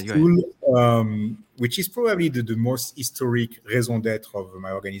go ahead. fifth tool, which is probably the most historic raison d'etre of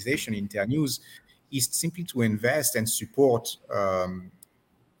my organization, Internews, is simply to invest and support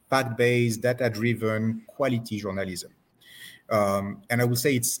fact-based, data-driven, quality journalism. And I would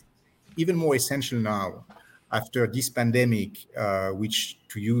say it's even more essential now after this pandemic, which,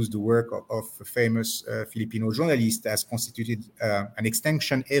 to use the work of a famous Filipino journalist, has constituted an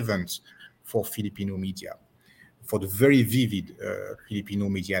extinction event for Filipino media, for the very vivid Filipino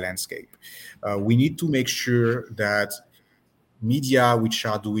media landscape. We need to make sure that media which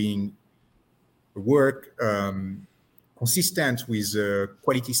are doing work consistent with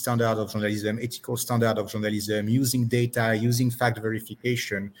quality standard of journalism, ethical standard of journalism, using data, using fact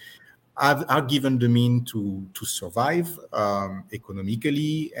verification, are given the mean to survive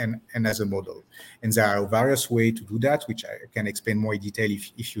economically and as a model. And there are various ways to do that, which I can explain more in detail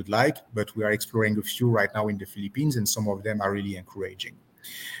if you'd like, but we are exploring a few right now in the Philippines, and some of them are really encouraging.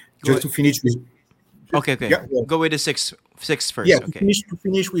 Just to finish with... Okay. Yeah, Go with the six yeah, first. to Okay.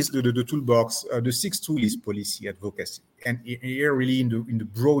 finish with the toolbox, the sixth tool is policy advocacy, and here really in the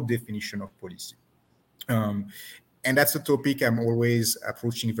broad definition of policy. And that's a topic I'm always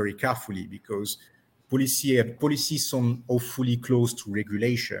approaching very carefully, because policy sound awfully close to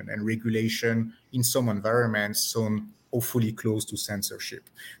regulation, and regulation in some environments sound awfully close to censorship.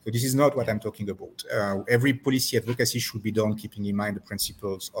 So this is not what I'm talking about. Every policy advocacy should be done keeping in mind the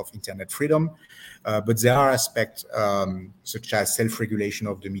principles of internet freedom, but there are aspects such as self-regulation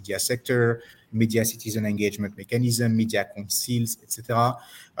of the media sector, media citizen engagement mechanism, media councils, etc.,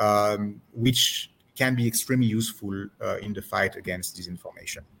 which can be extremely useful in the fight against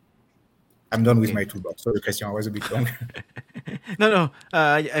disinformation. I'm done with Okay. my toolbox. Sorry, Christian, I was a bit long. No.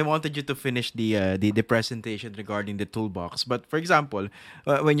 I wanted you to finish the presentation regarding the toolbox. But for example,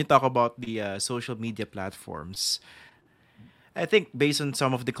 when you talk about the social media platforms, I think based on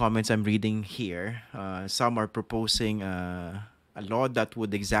some of the comments I'm reading here, some are proposing a law that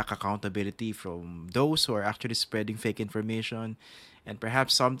would exact accountability from those who are actually spreading fake information, and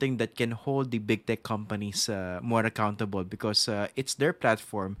perhaps something that can hold the big tech companies more accountable, because it's their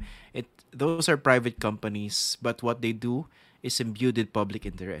platform. Those are private companies, but what they do is imbued with public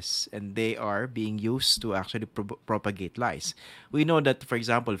interests, and they are being used to actually propagate lies. We know that, for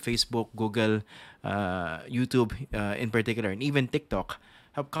example, Facebook, Google, YouTube in particular, and even TikTok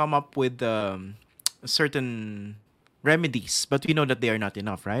have come up with certain remedies, but we know that they are not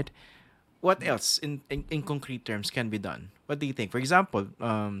enough, right? What else in concrete terms can be done? What do you think? For example,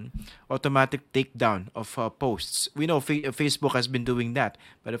 automatic takedown of posts. We know Facebook has been doing that,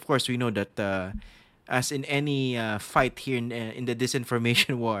 but of course we know that as in any fight here in the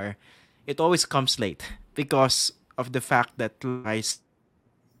disinformation war, it always comes late because of the fact that lies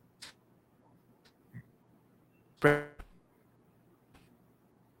spread.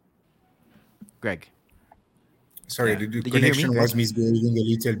 Greg, Sorry, yeah, the did you hear me, connection was Greg? misbehaving a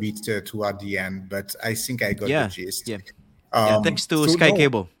little bit toward the end, but I think I got the Yeah, gist. yeah, yeah. Thanks to So Sky no,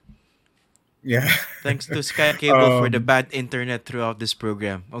 Cable. yeah. Thanks to Sky Cable for the um, bad internet throughout this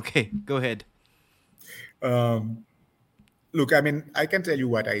program. Okay, go ahead. um, Look, I mean, I can tell you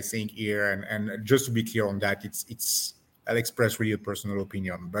what I think here, and just to be clear on that, I'll express really a personal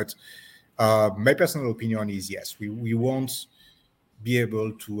opinion, but my personal opinion is yes, we won't be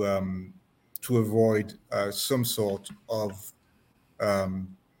able to avoid some sort of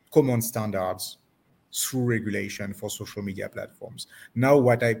common standards through regulation for social media platforms. Now,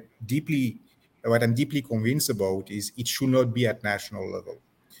 what I deeply what I'm deeply convinced about is it should not be at national level,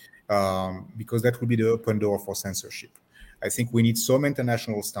 because that would be the open door for censorship. I think we need some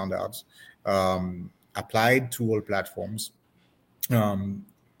international standards applied to all platforms, um,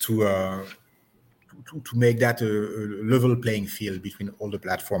 to, to make that a level playing field between all the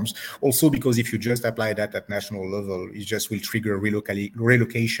platforms. Also, because if you just apply that at national level, it just will trigger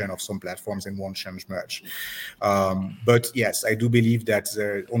relocation of some platforms and won't change much. But yes, I do believe that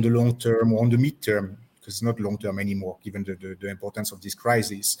on the long term or on the midterm, because it's not long term anymore, given the importance of this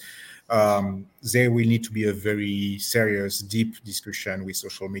crisis, there will need to be a very serious, deep discussion with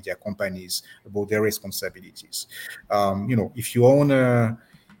social media companies about their responsibilities. If you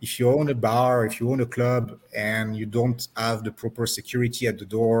own a bar, if you own a club, and you don't have the proper security at the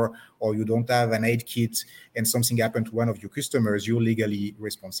door, or you don't have an aid kit, and something happened to one of your customers, you're legally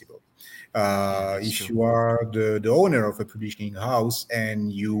responsible. Yeah, that's If true. you are the owner of a publishing house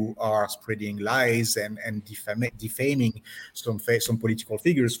and you are spreading lies and defaming some political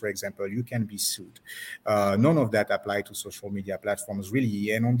figures, for example, you can be sued. None of that apply to social media platforms,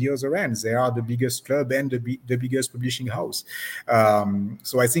 really. And on the other hand, they are the biggest club and the biggest publishing house.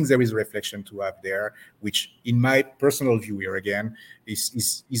 So I think there is a reflection to have there, which, in my personal view here again,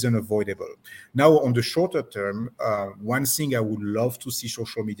 is unavoidable. Now, on the shorter term, one thing I would love to see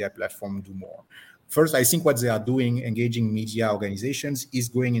social media platforms do more. First, I think what they are doing, engaging media organizations, is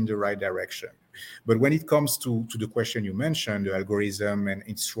going in the right direction. But when it comes to the question you mentioned, the algorithm and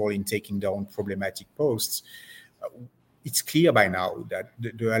its role in taking down problematic posts, it's clear by now that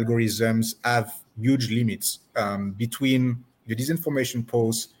the algorithms have huge limits between the disinformation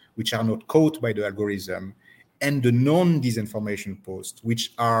posts, which are not caught by the algorithm, and the non-disinformation posts,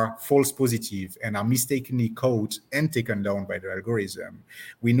 which are false positive and are mistakenly caught and taken down by the algorithm.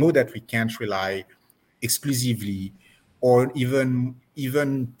 We know that we can't rely exclusively, or even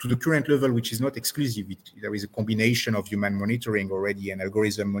to the current level, which is not exclusive. There is a combination of human monitoring already and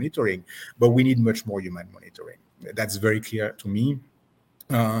algorithm monitoring, but we need much more human monitoring. That's very clear to me,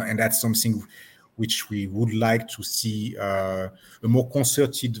 and that's something which we would like to see a more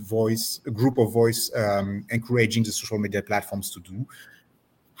concerted voice, a group of voice, encouraging the social media platforms to do.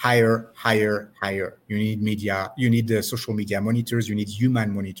 Higher, higher, higher. You need media, you need the social media monitors, you need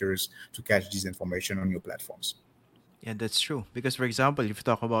human monitors to catch disinformation on your platforms. Yeah, that's true. Because, for example, if you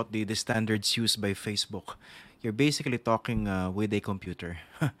talk about the standards used by Facebook, you're basically talking with a computer.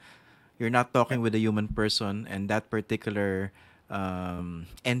 You're not Yeah. talking with a human person, and that particular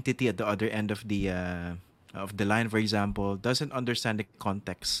entity at the other end of the line, for example, doesn't understand the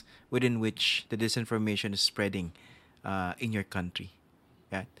context within which the disinformation is spreading in your country.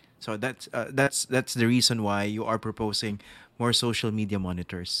 Yeah. So that's the reason why you are proposing more social media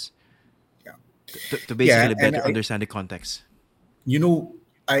monitors Yeah. to Yeah, basically and better understand the context. you know,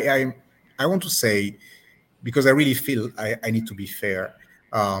 I, I, I want to say, because I really feel I need to be fair.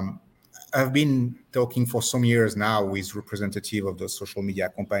 Um, I've been talking for some years now with representative of the social media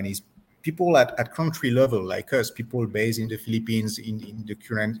companies, people at country level like us, people based in the Philippines in the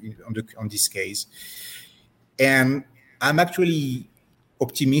current on this case, and I'm actually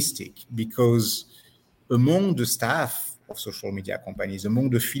optimistic because among the staff of social media companies, among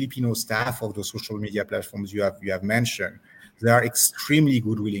the Filipino staff of the social media platforms you have mentioned, there are extremely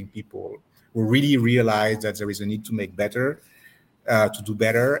good willing people who really realize that there is a need to make better, to do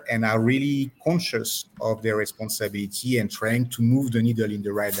better, and are really conscious of their responsibility and trying to move the needle in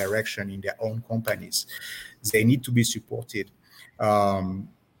the right direction in their own companies. They need to be supported. Um,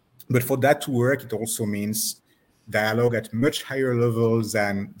 but for that to work, it also means dialogue at much higher levels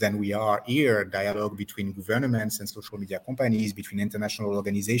than we are here, dialogue between governments and social media companies, between international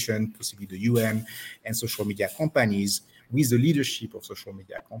organizations, possibly the UN, and social media companies, with the leadership of social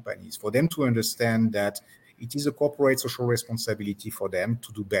media companies, for them to understand that it is a corporate social responsibility for them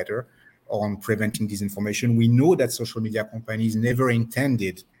to do better on preventing disinformation. We know that social media companies never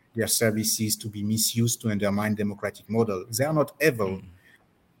intended their services to be misused to undermine democratic model. They are not evil,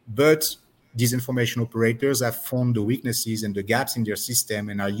 but disinformation operators have found the weaknesses and the gaps in their system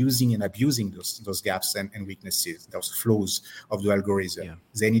and are using and abusing those gaps and weaknesses, those flaws of the algorithm. Yeah.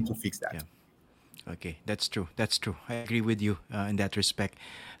 They need to fix that. Yeah. Okay, that's true. That's true. I agree with you in that respect.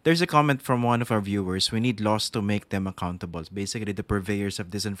 There's a comment from one of our viewers. We need laws to make them accountable. Basically, the purveyors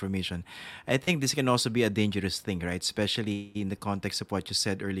of disinformation. I think this can also be a dangerous thing, right? Especially in the context of what you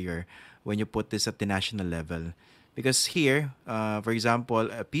said earlier, when you put this at the national level. Because here, for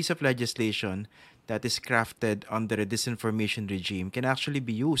example, a piece of legislation that is crafted under a disinformation regime can actually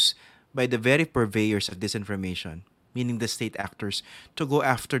be used by the very purveyors of disinformation, meaning the state actors, to go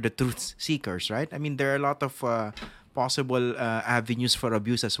after the truth seekers, right? I mean, there are a lot of possible avenues for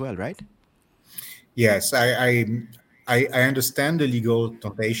abuse as well, right? Yes, I understand the legal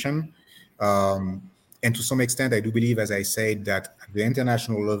temptation. Um, and to some extent, I do believe, as I said, that at the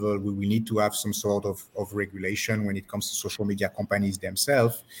international level, we will need to have some sort of regulation when it comes to social media companies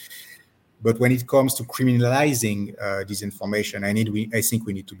themselves. But when it comes to criminalizing disinformation, I think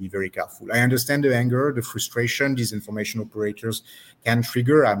we need to be very careful. I understand the anger, the frustration disinformation operators can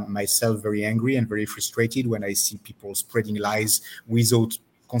trigger. I'm myself very angry and very frustrated when I see people spreading lies without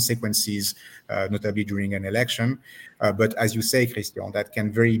consequences, notably during an election. But as you say, Christian, that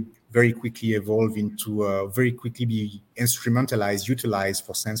can very quickly evolve into very quickly be instrumentalized, utilized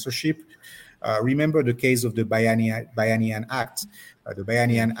for censorship. Remember the case of the Bayanihan Act. The Yeah.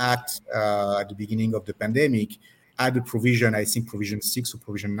 Bayanihan Act at the beginning of the pandemic had a provision, I think provision 6 or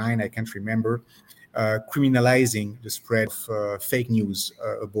provision 9, I can't remember, criminalizing the spread of fake news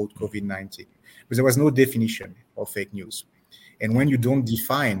about COVID-19. But there was no definition of fake news. And Yeah. when you don't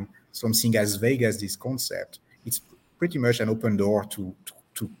define something as vague as this concept, it's pretty much an open door to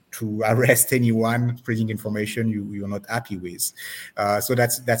arrest anyone spreading information you're not happy with. So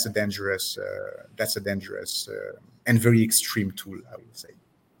that's a dangerous and very extreme tool, I would say.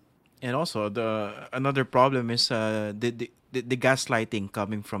 And also the another problem is the gaslighting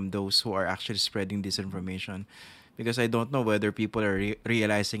coming from those who are actually spreading disinformation, because I don't know whether people are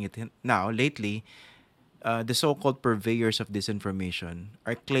realizing it now lately. The so-called purveyors of disinformation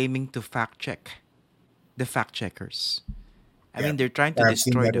are claiming to fact check the fact checkers. I Yeah, mean, they're trying to I've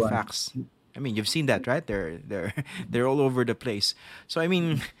seen destroy that the one. facts. I mean, you've seen that, right? They're they're all over the place. So I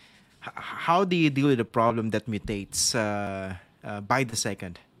mean, how do you deal with a problem that mutates by the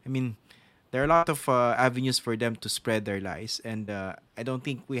second? I mean, there are a lot of avenues for them to spread their lies, and I don't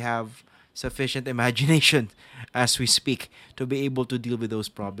think we have sufficient imagination as we speak to be able to deal with those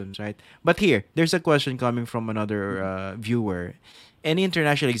problems, right? But here, there's a question coming from another viewer. Any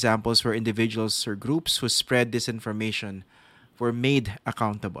international examples where individuals or groups who spread disinformation were made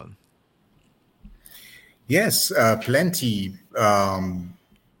accountable? Yes, plenty.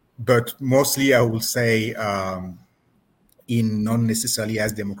 But mostly, I would say in not necessarily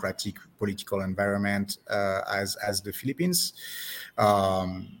as democratic political environment as the Philippines.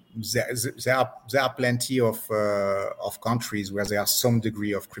 There are plenty of countries where there are some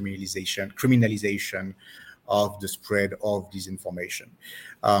degree of criminalization of the spread of disinformation.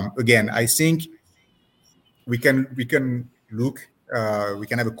 Again, I think we can look. We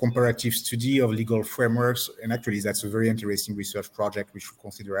can have a comparative study of legal frameworks, and actually, that's a very interesting research project we should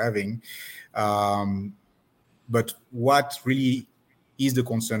consider having. Um, but what really is the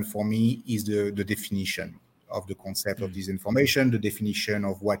concern for me is the definition of the concept of Mm. disinformation, the definition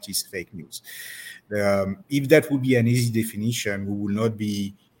of what is fake news. If that would be an easy definition, we will not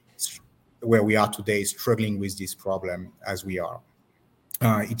be where we are today, struggling with this problem as we are.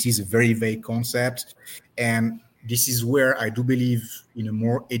 It is a very vague concept. And this is where I do believe in a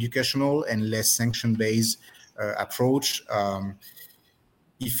more educational and less sanction based approach.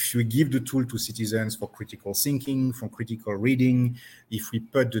 If we give the tool to citizens for critical thinking, for critical reading, if we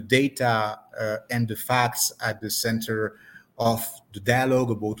put the data and the facts at the center of the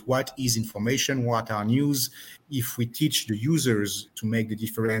dialogue about what is information, what are news, if we teach the users to make the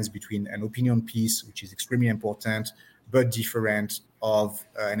difference between an opinion piece, which is extremely important, but different of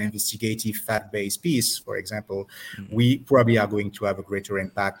an investigative fact-based piece, for example, Mm-mm. we probably are going to have a greater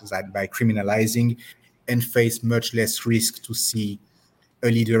impact than by criminalizing and face much less risk to see a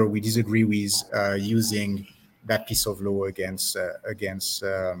leader we disagree with using that piece of law against a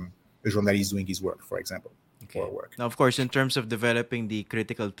journalist doing his work, for example, or Okay. work. Now, of course, in terms of developing the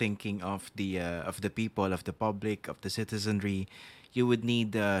critical thinking of the people, of the public, of the citizenry, you would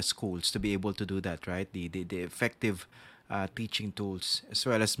need schools to be able to do that, right? The effective teaching tools as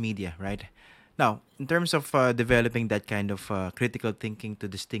well as media, right? Now, in terms of developing that kind of critical thinking to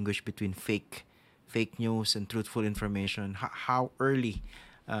distinguish between fake news and truthful information, how early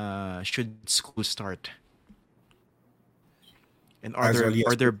should school start? And are as there early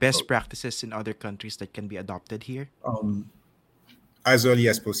are as there best possible. practices in other countries that can be adopted here? Um, as early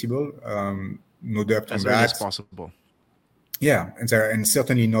as possible, no doubt on As early as that. possible. Yeah, and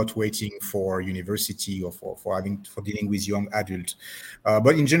certainly not waiting for university or for dealing with young adults.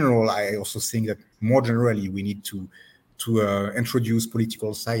 But in general, I also think that more generally we need to introduce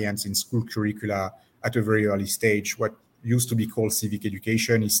political science in school curricula at a very early stage. What used to be called civic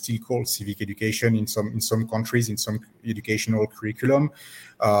education is still called civic education in some countries, in some educational curriculum.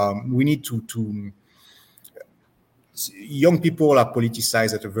 We need to young people are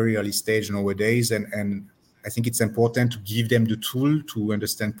politicized at a very early stage nowadays, and I think it's important to give them the tool to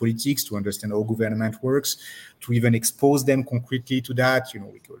understand politics, to understand how government works, to even expose them concretely to that.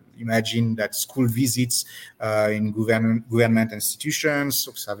 We could imagine that school visits in government institutions,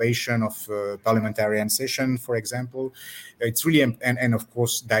 observation of parliamentarian session, for example. It's really, and of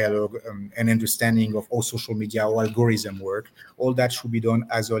course, dialogue and understanding of how social media or algorithm work. All that should be done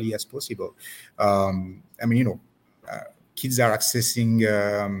as early as possible. I mean, kids are accessing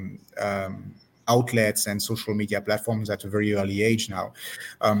outlets and social media platforms at a very early age now.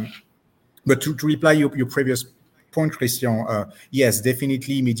 But to reply your previous point, Christian, yes,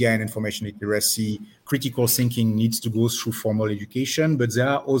 definitely media and information literacy, critical thinking needs to go through formal education, but there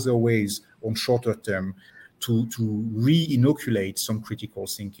are other ways on shorter term to re-inoculate some critical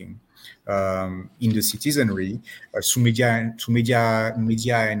thinking in the citizenry through media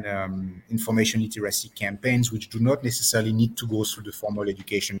and information literacy campaigns, which do not necessarily need to go through the formal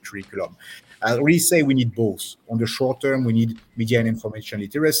education curriculum. I really say we need both. On the short term, we need media and information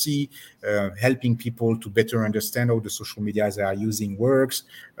literacy, helping people to better understand how the social media they are using works,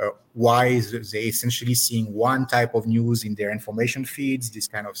 why they essentially seeing one type of news in their information feeds, these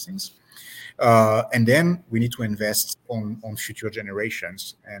kind of things. And then we need to invest on future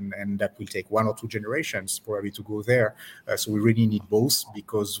generations, and that will take 1 or 2 generations probably to go there. So we really need both,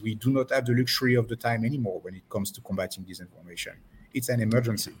 because we do not have the luxury of the time anymore when it comes to combating disinformation. It's an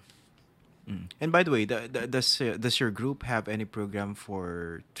emergency. And by the way, does your group have any program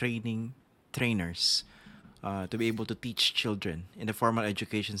for training trainers to be able to teach children in the formal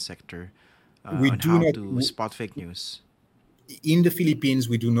education sector We on do how not. to spot fake news? In the Philippines,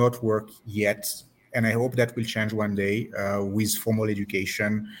 we do not work yet, and I hope that will change one day with formal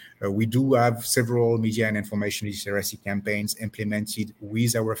education. We do have several media and information literacy campaigns implemented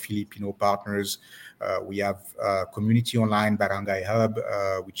with our Filipino partners. We have Community Online Barangay Hub,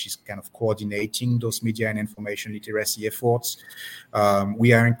 which is kind of coordinating those media and information literacy efforts.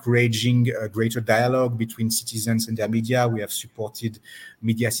 We are encouraging greater dialogue between citizens and their media. We have supported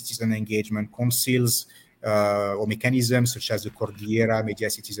media citizen engagement councils or mechanisms such as the Cordillera Media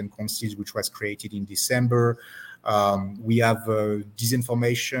Citizen Council, which was created in December. We have an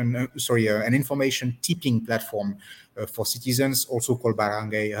information tipping platform for citizens, also called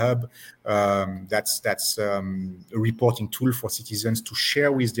Barangay Hub. That's a reporting tool for citizens to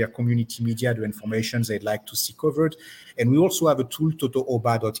share with their community media the information they'd like to see covered. And we also have a tool,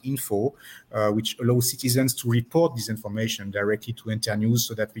 totooba.info, which allows citizens to report this information directly to Internews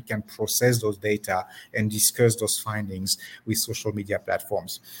so that we can process those data and discuss those findings with social media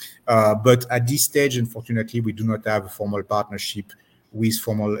platforms. But at this stage, unfortunately, we do not have a formal partnership with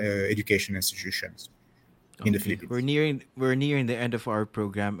formal education institutions in the Okay, Philippines. we're nearing the end of our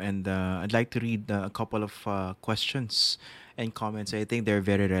program, and I'd like to read a couple of questions and comments. I think they're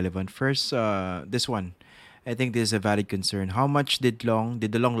very relevant. First, this one, I think this is a valid concern. How much did the long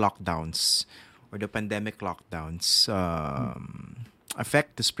lockdowns or the pandemic lockdowns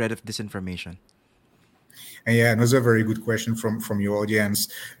affect the spread of disinformation? And yeah, another very good question from your audience.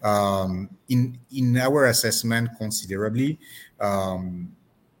 In our assessment, considerably,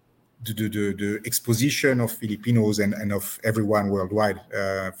 the exposition of Filipinos and of everyone worldwide,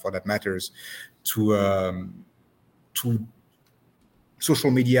 for that matters, to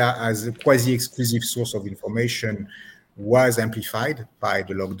social media as a quasi-exclusive source of information was amplified by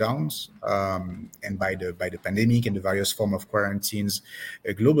the lockdowns and by the pandemic and the various forms of quarantines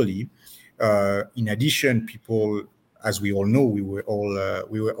globally. In addition, people, as we all know, we were all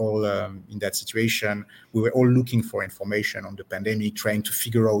in that situation. We were all looking for information on the pandemic, trying to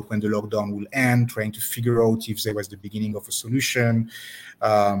figure out when the lockdown will end, trying to figure out if there was the beginning of a solution.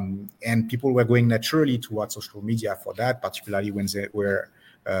 And people were going naturally towards social media for that, particularly when they were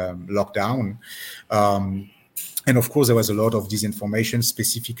locked down. And of course, there was a lot of disinformation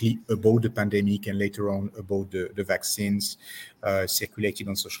specifically about the pandemic and later on about the vaccines circulated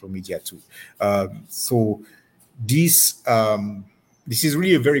on social media too. So this is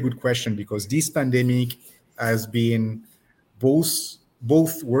really a very good question, because this pandemic has been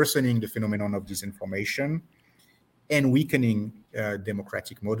both worsening the phenomenon of disinformation and weakening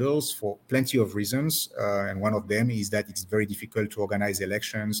democratic models for plenty of reasons. And one of them is that it's very difficult to organize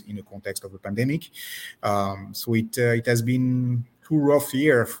elections in the context of a pandemic. So it has been too rough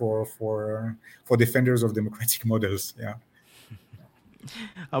year for defenders of democratic models. Yeah.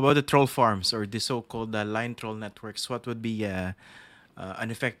 How about the troll farms or the so-called line troll networks? What would be an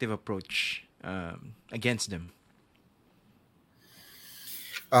effective approach against them?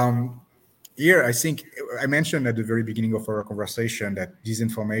 Here, I think I mentioned at the very beginning of our conversation that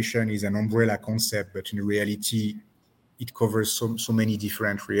disinformation is an umbrella concept, but in reality, it covers so many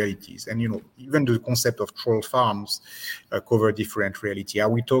different realities. And even the concept of troll farms cover different reality. Are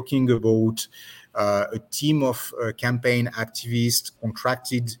we talking about a team of campaign activists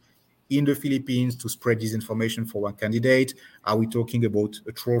contracted in the Philippines to spread disinformation for one candidate? Are we talking about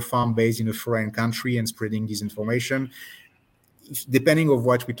a troll farm based in a foreign country and spreading disinformation? Depending on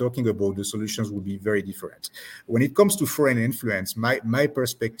what we're talking about, the solutions will be very different. When it comes to foreign influence, my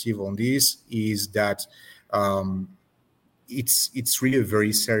perspective on this is that it's really a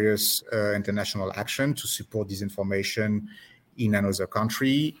very serious international action to support disinformation in another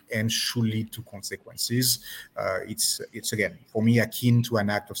country and should lead to consequences. It's again, for me, akin to an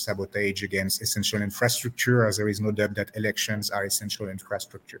act of sabotage against essential infrastructure, as there is no doubt that elections are essential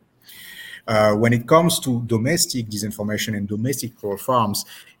infrastructure. When it comes to domestic disinformation and domestic troll farms,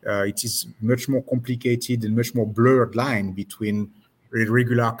 it is much more complicated and much more blurred line between a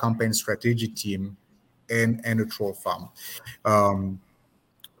regular campaign strategy team and a troll farm.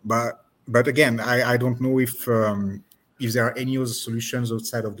 But again, I don't know if there are any other solutions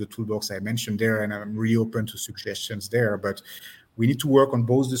outside of the toolbox I mentioned there, and I'm really open to suggestions there. But we need to work on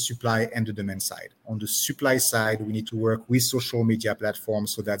both the supply and the demand side. On the supply side, we need to work with social media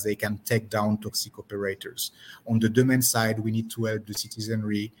platforms so that they can take down toxic operators. On the demand side, we need to help the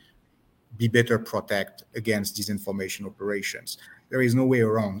citizenry be better protect against disinformation operations. There is no way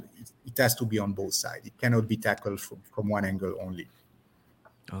around. It has to be on both sides. It cannot be tackled from one angle only.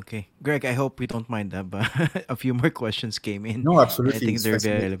 Okay, Greg, I hope you don't mind that, but a few more questions came in, No, and I absolutely. think It's they're very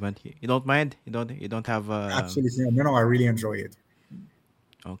fascinating. relevant. You don't mind? You don't have Absolutely. No, I really enjoy it.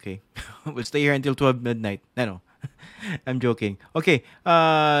 Okay, we'll stay here until 12 midnight. No, I'm joking. Okay,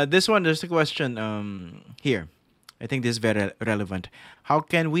 this one, there's a question here. I think this is very relevant. How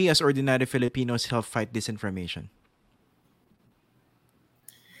can we as ordinary Filipinos help fight disinformation?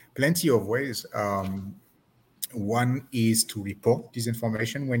 Plenty of ways. One is to report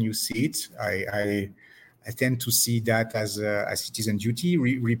disinformation when you see it. I tend to see that as a citizen duty.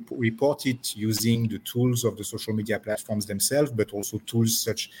 Report it using the tools of the social media platforms themselves, but also tools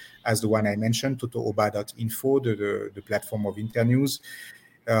such as the one I mentioned, totooba.info, the platform of Internews.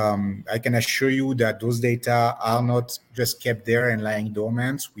 I can assure you that those data are not just kept there and lying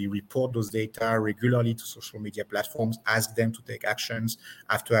dormant. We report those data regularly to social media platforms, ask them to take actions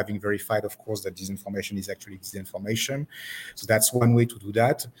after having verified, of course, that disinformation is actually disinformation. So that's one way to do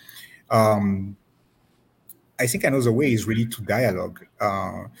that. I think another way is really to dialogue.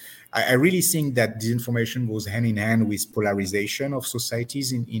 I really think that disinformation goes hand in hand with polarization of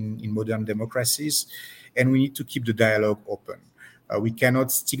societies in modern democracies, and we need to keep the dialogue open. We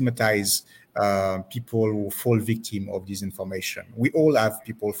cannot stigmatize people who fall victim of disinformation. We all have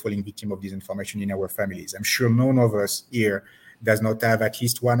people falling victim of disinformation in our families. I'm sure none of us here does not have at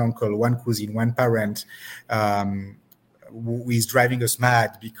least one uncle, one cousin, one parent who is driving us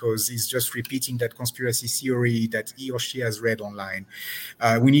mad because he's just repeating that conspiracy theory that he or she has read online.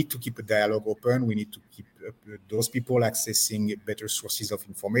 We need to keep a dialogue open. We need to keep those people accessing better sources of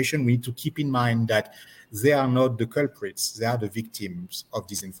information. We need to keep in mind that they are not the culprits. They are the victims of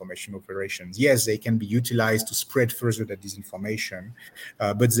disinformation operations. Yes, they can be utilized to spread further that disinformation,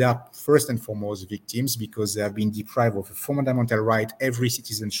 but they are first and foremost victims because they have been deprived of a fundamental right every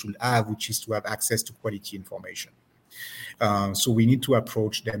citizen should have, which is to have access to quality information. So we need to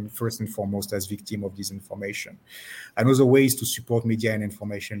approach them first and foremost as victims of disinformation. Another way is to support media and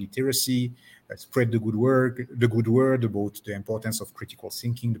information literacy, spread the good word about the importance of critical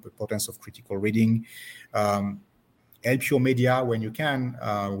thinking, the importance of critical reading. Help your media when you can.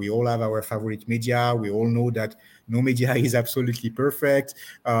 We all have our favorite media. We all know that no media is absolutely perfect,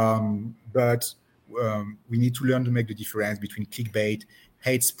 but we need to learn to make the difference between clickbait,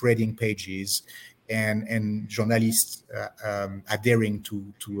 hate spreading pages, and journalists adhering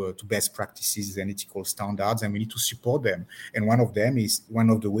to best practices and ethical standards, and we need to support them. And one of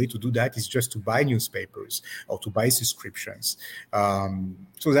the way to do that is just to buy newspapers or to buy subscriptions.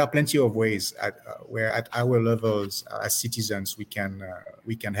 So there are plenty of ways where at our levels as citizens we can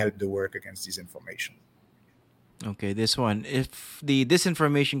help the work against disinformation. Okay, this one. If the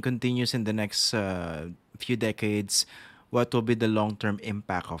disinformation continues in the next few decades, what will be the long-term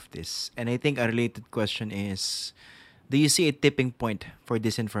impact of this? And I think a related question is, do you see a tipping point for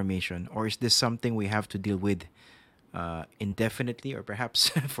disinformation, or is this something we have to deal with indefinitely, or perhaps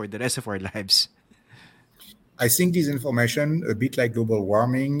for the rest of our lives? I think disinformation, a bit like global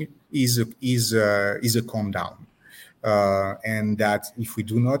warming, is a calm down, and that if we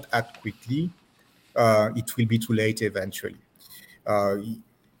do not act quickly, it will be too late eventually. Uh,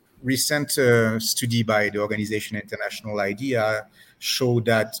 Recent study by the organization International IDEA showed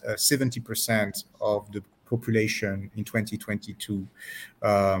that 70% of the population in 2022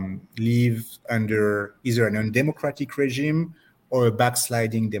 live under either an undemocratic regime or a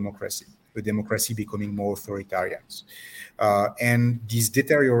backsliding democracy, a democracy becoming more authoritarian. And this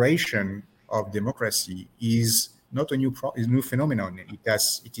deterioration of democracy is not a new phenomenon.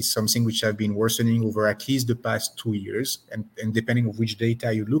 It is something which has been worsening over at least the past 2 years, and depending on which data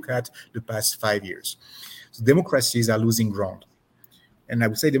you look at, the past 5 years. So democracies are losing ground, and I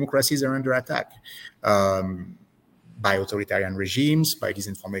would say democracies are under attack by authoritarian regimes, by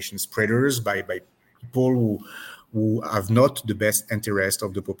disinformation spreaders, by people who have not the best interest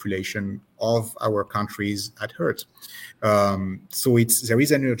of the population of our countries at heart. So there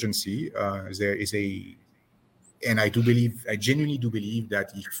is an urgency. There is and I genuinely do believe that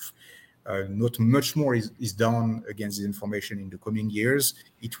if not much more is done against disinformation in the coming years,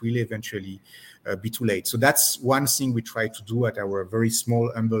 it will eventually be too late. So that's one thing we try to do at our very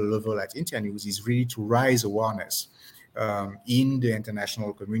small, humble level at Internews, is really to raise awareness in the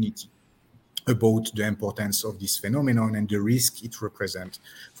international community about the importance of this phenomenon and the risk it represents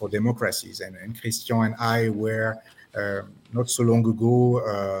for democracies. And Christian and I were not so long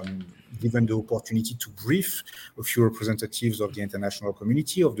ago given the opportunity to brief a few representatives of the international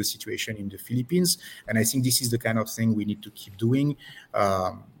community of the situation in the Philippines. And I think this is the kind of thing we need to keep doing.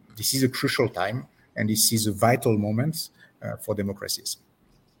 This is a crucial time, and this is a vital moment for democracies.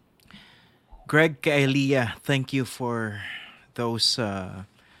 Greg Kahailia, thank you for those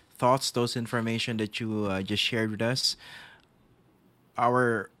thoughts, those information that you just shared with us.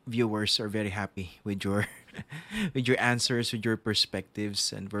 Our viewers are very happy with your with your answers, with your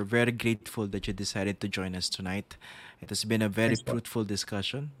perspectives, and we're very grateful that you decided to join us tonight. It has been a very Thanks, Paul. fruitful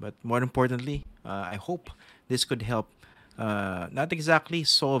discussion, but more importantly, I hope this could help not exactly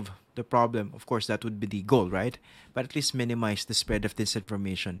solve the problem. Of course, that would be the goal, right? But at least minimize the spread of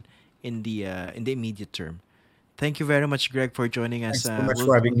disinformation in the immediate term. Thank you very much, Greg, for joining us. Thanks so much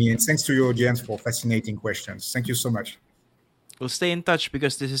for having me, and thanks to your audience for fascinating questions. Thank you so much. We'll stay in touch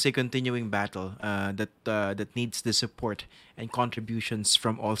because this is a continuing battle that needs the support and contributions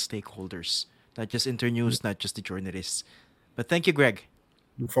from all stakeholders, not just Internews, not just the journalists. But thank you, Greg.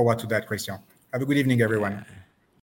 Look forward to that, Christian. Have a good evening, everyone.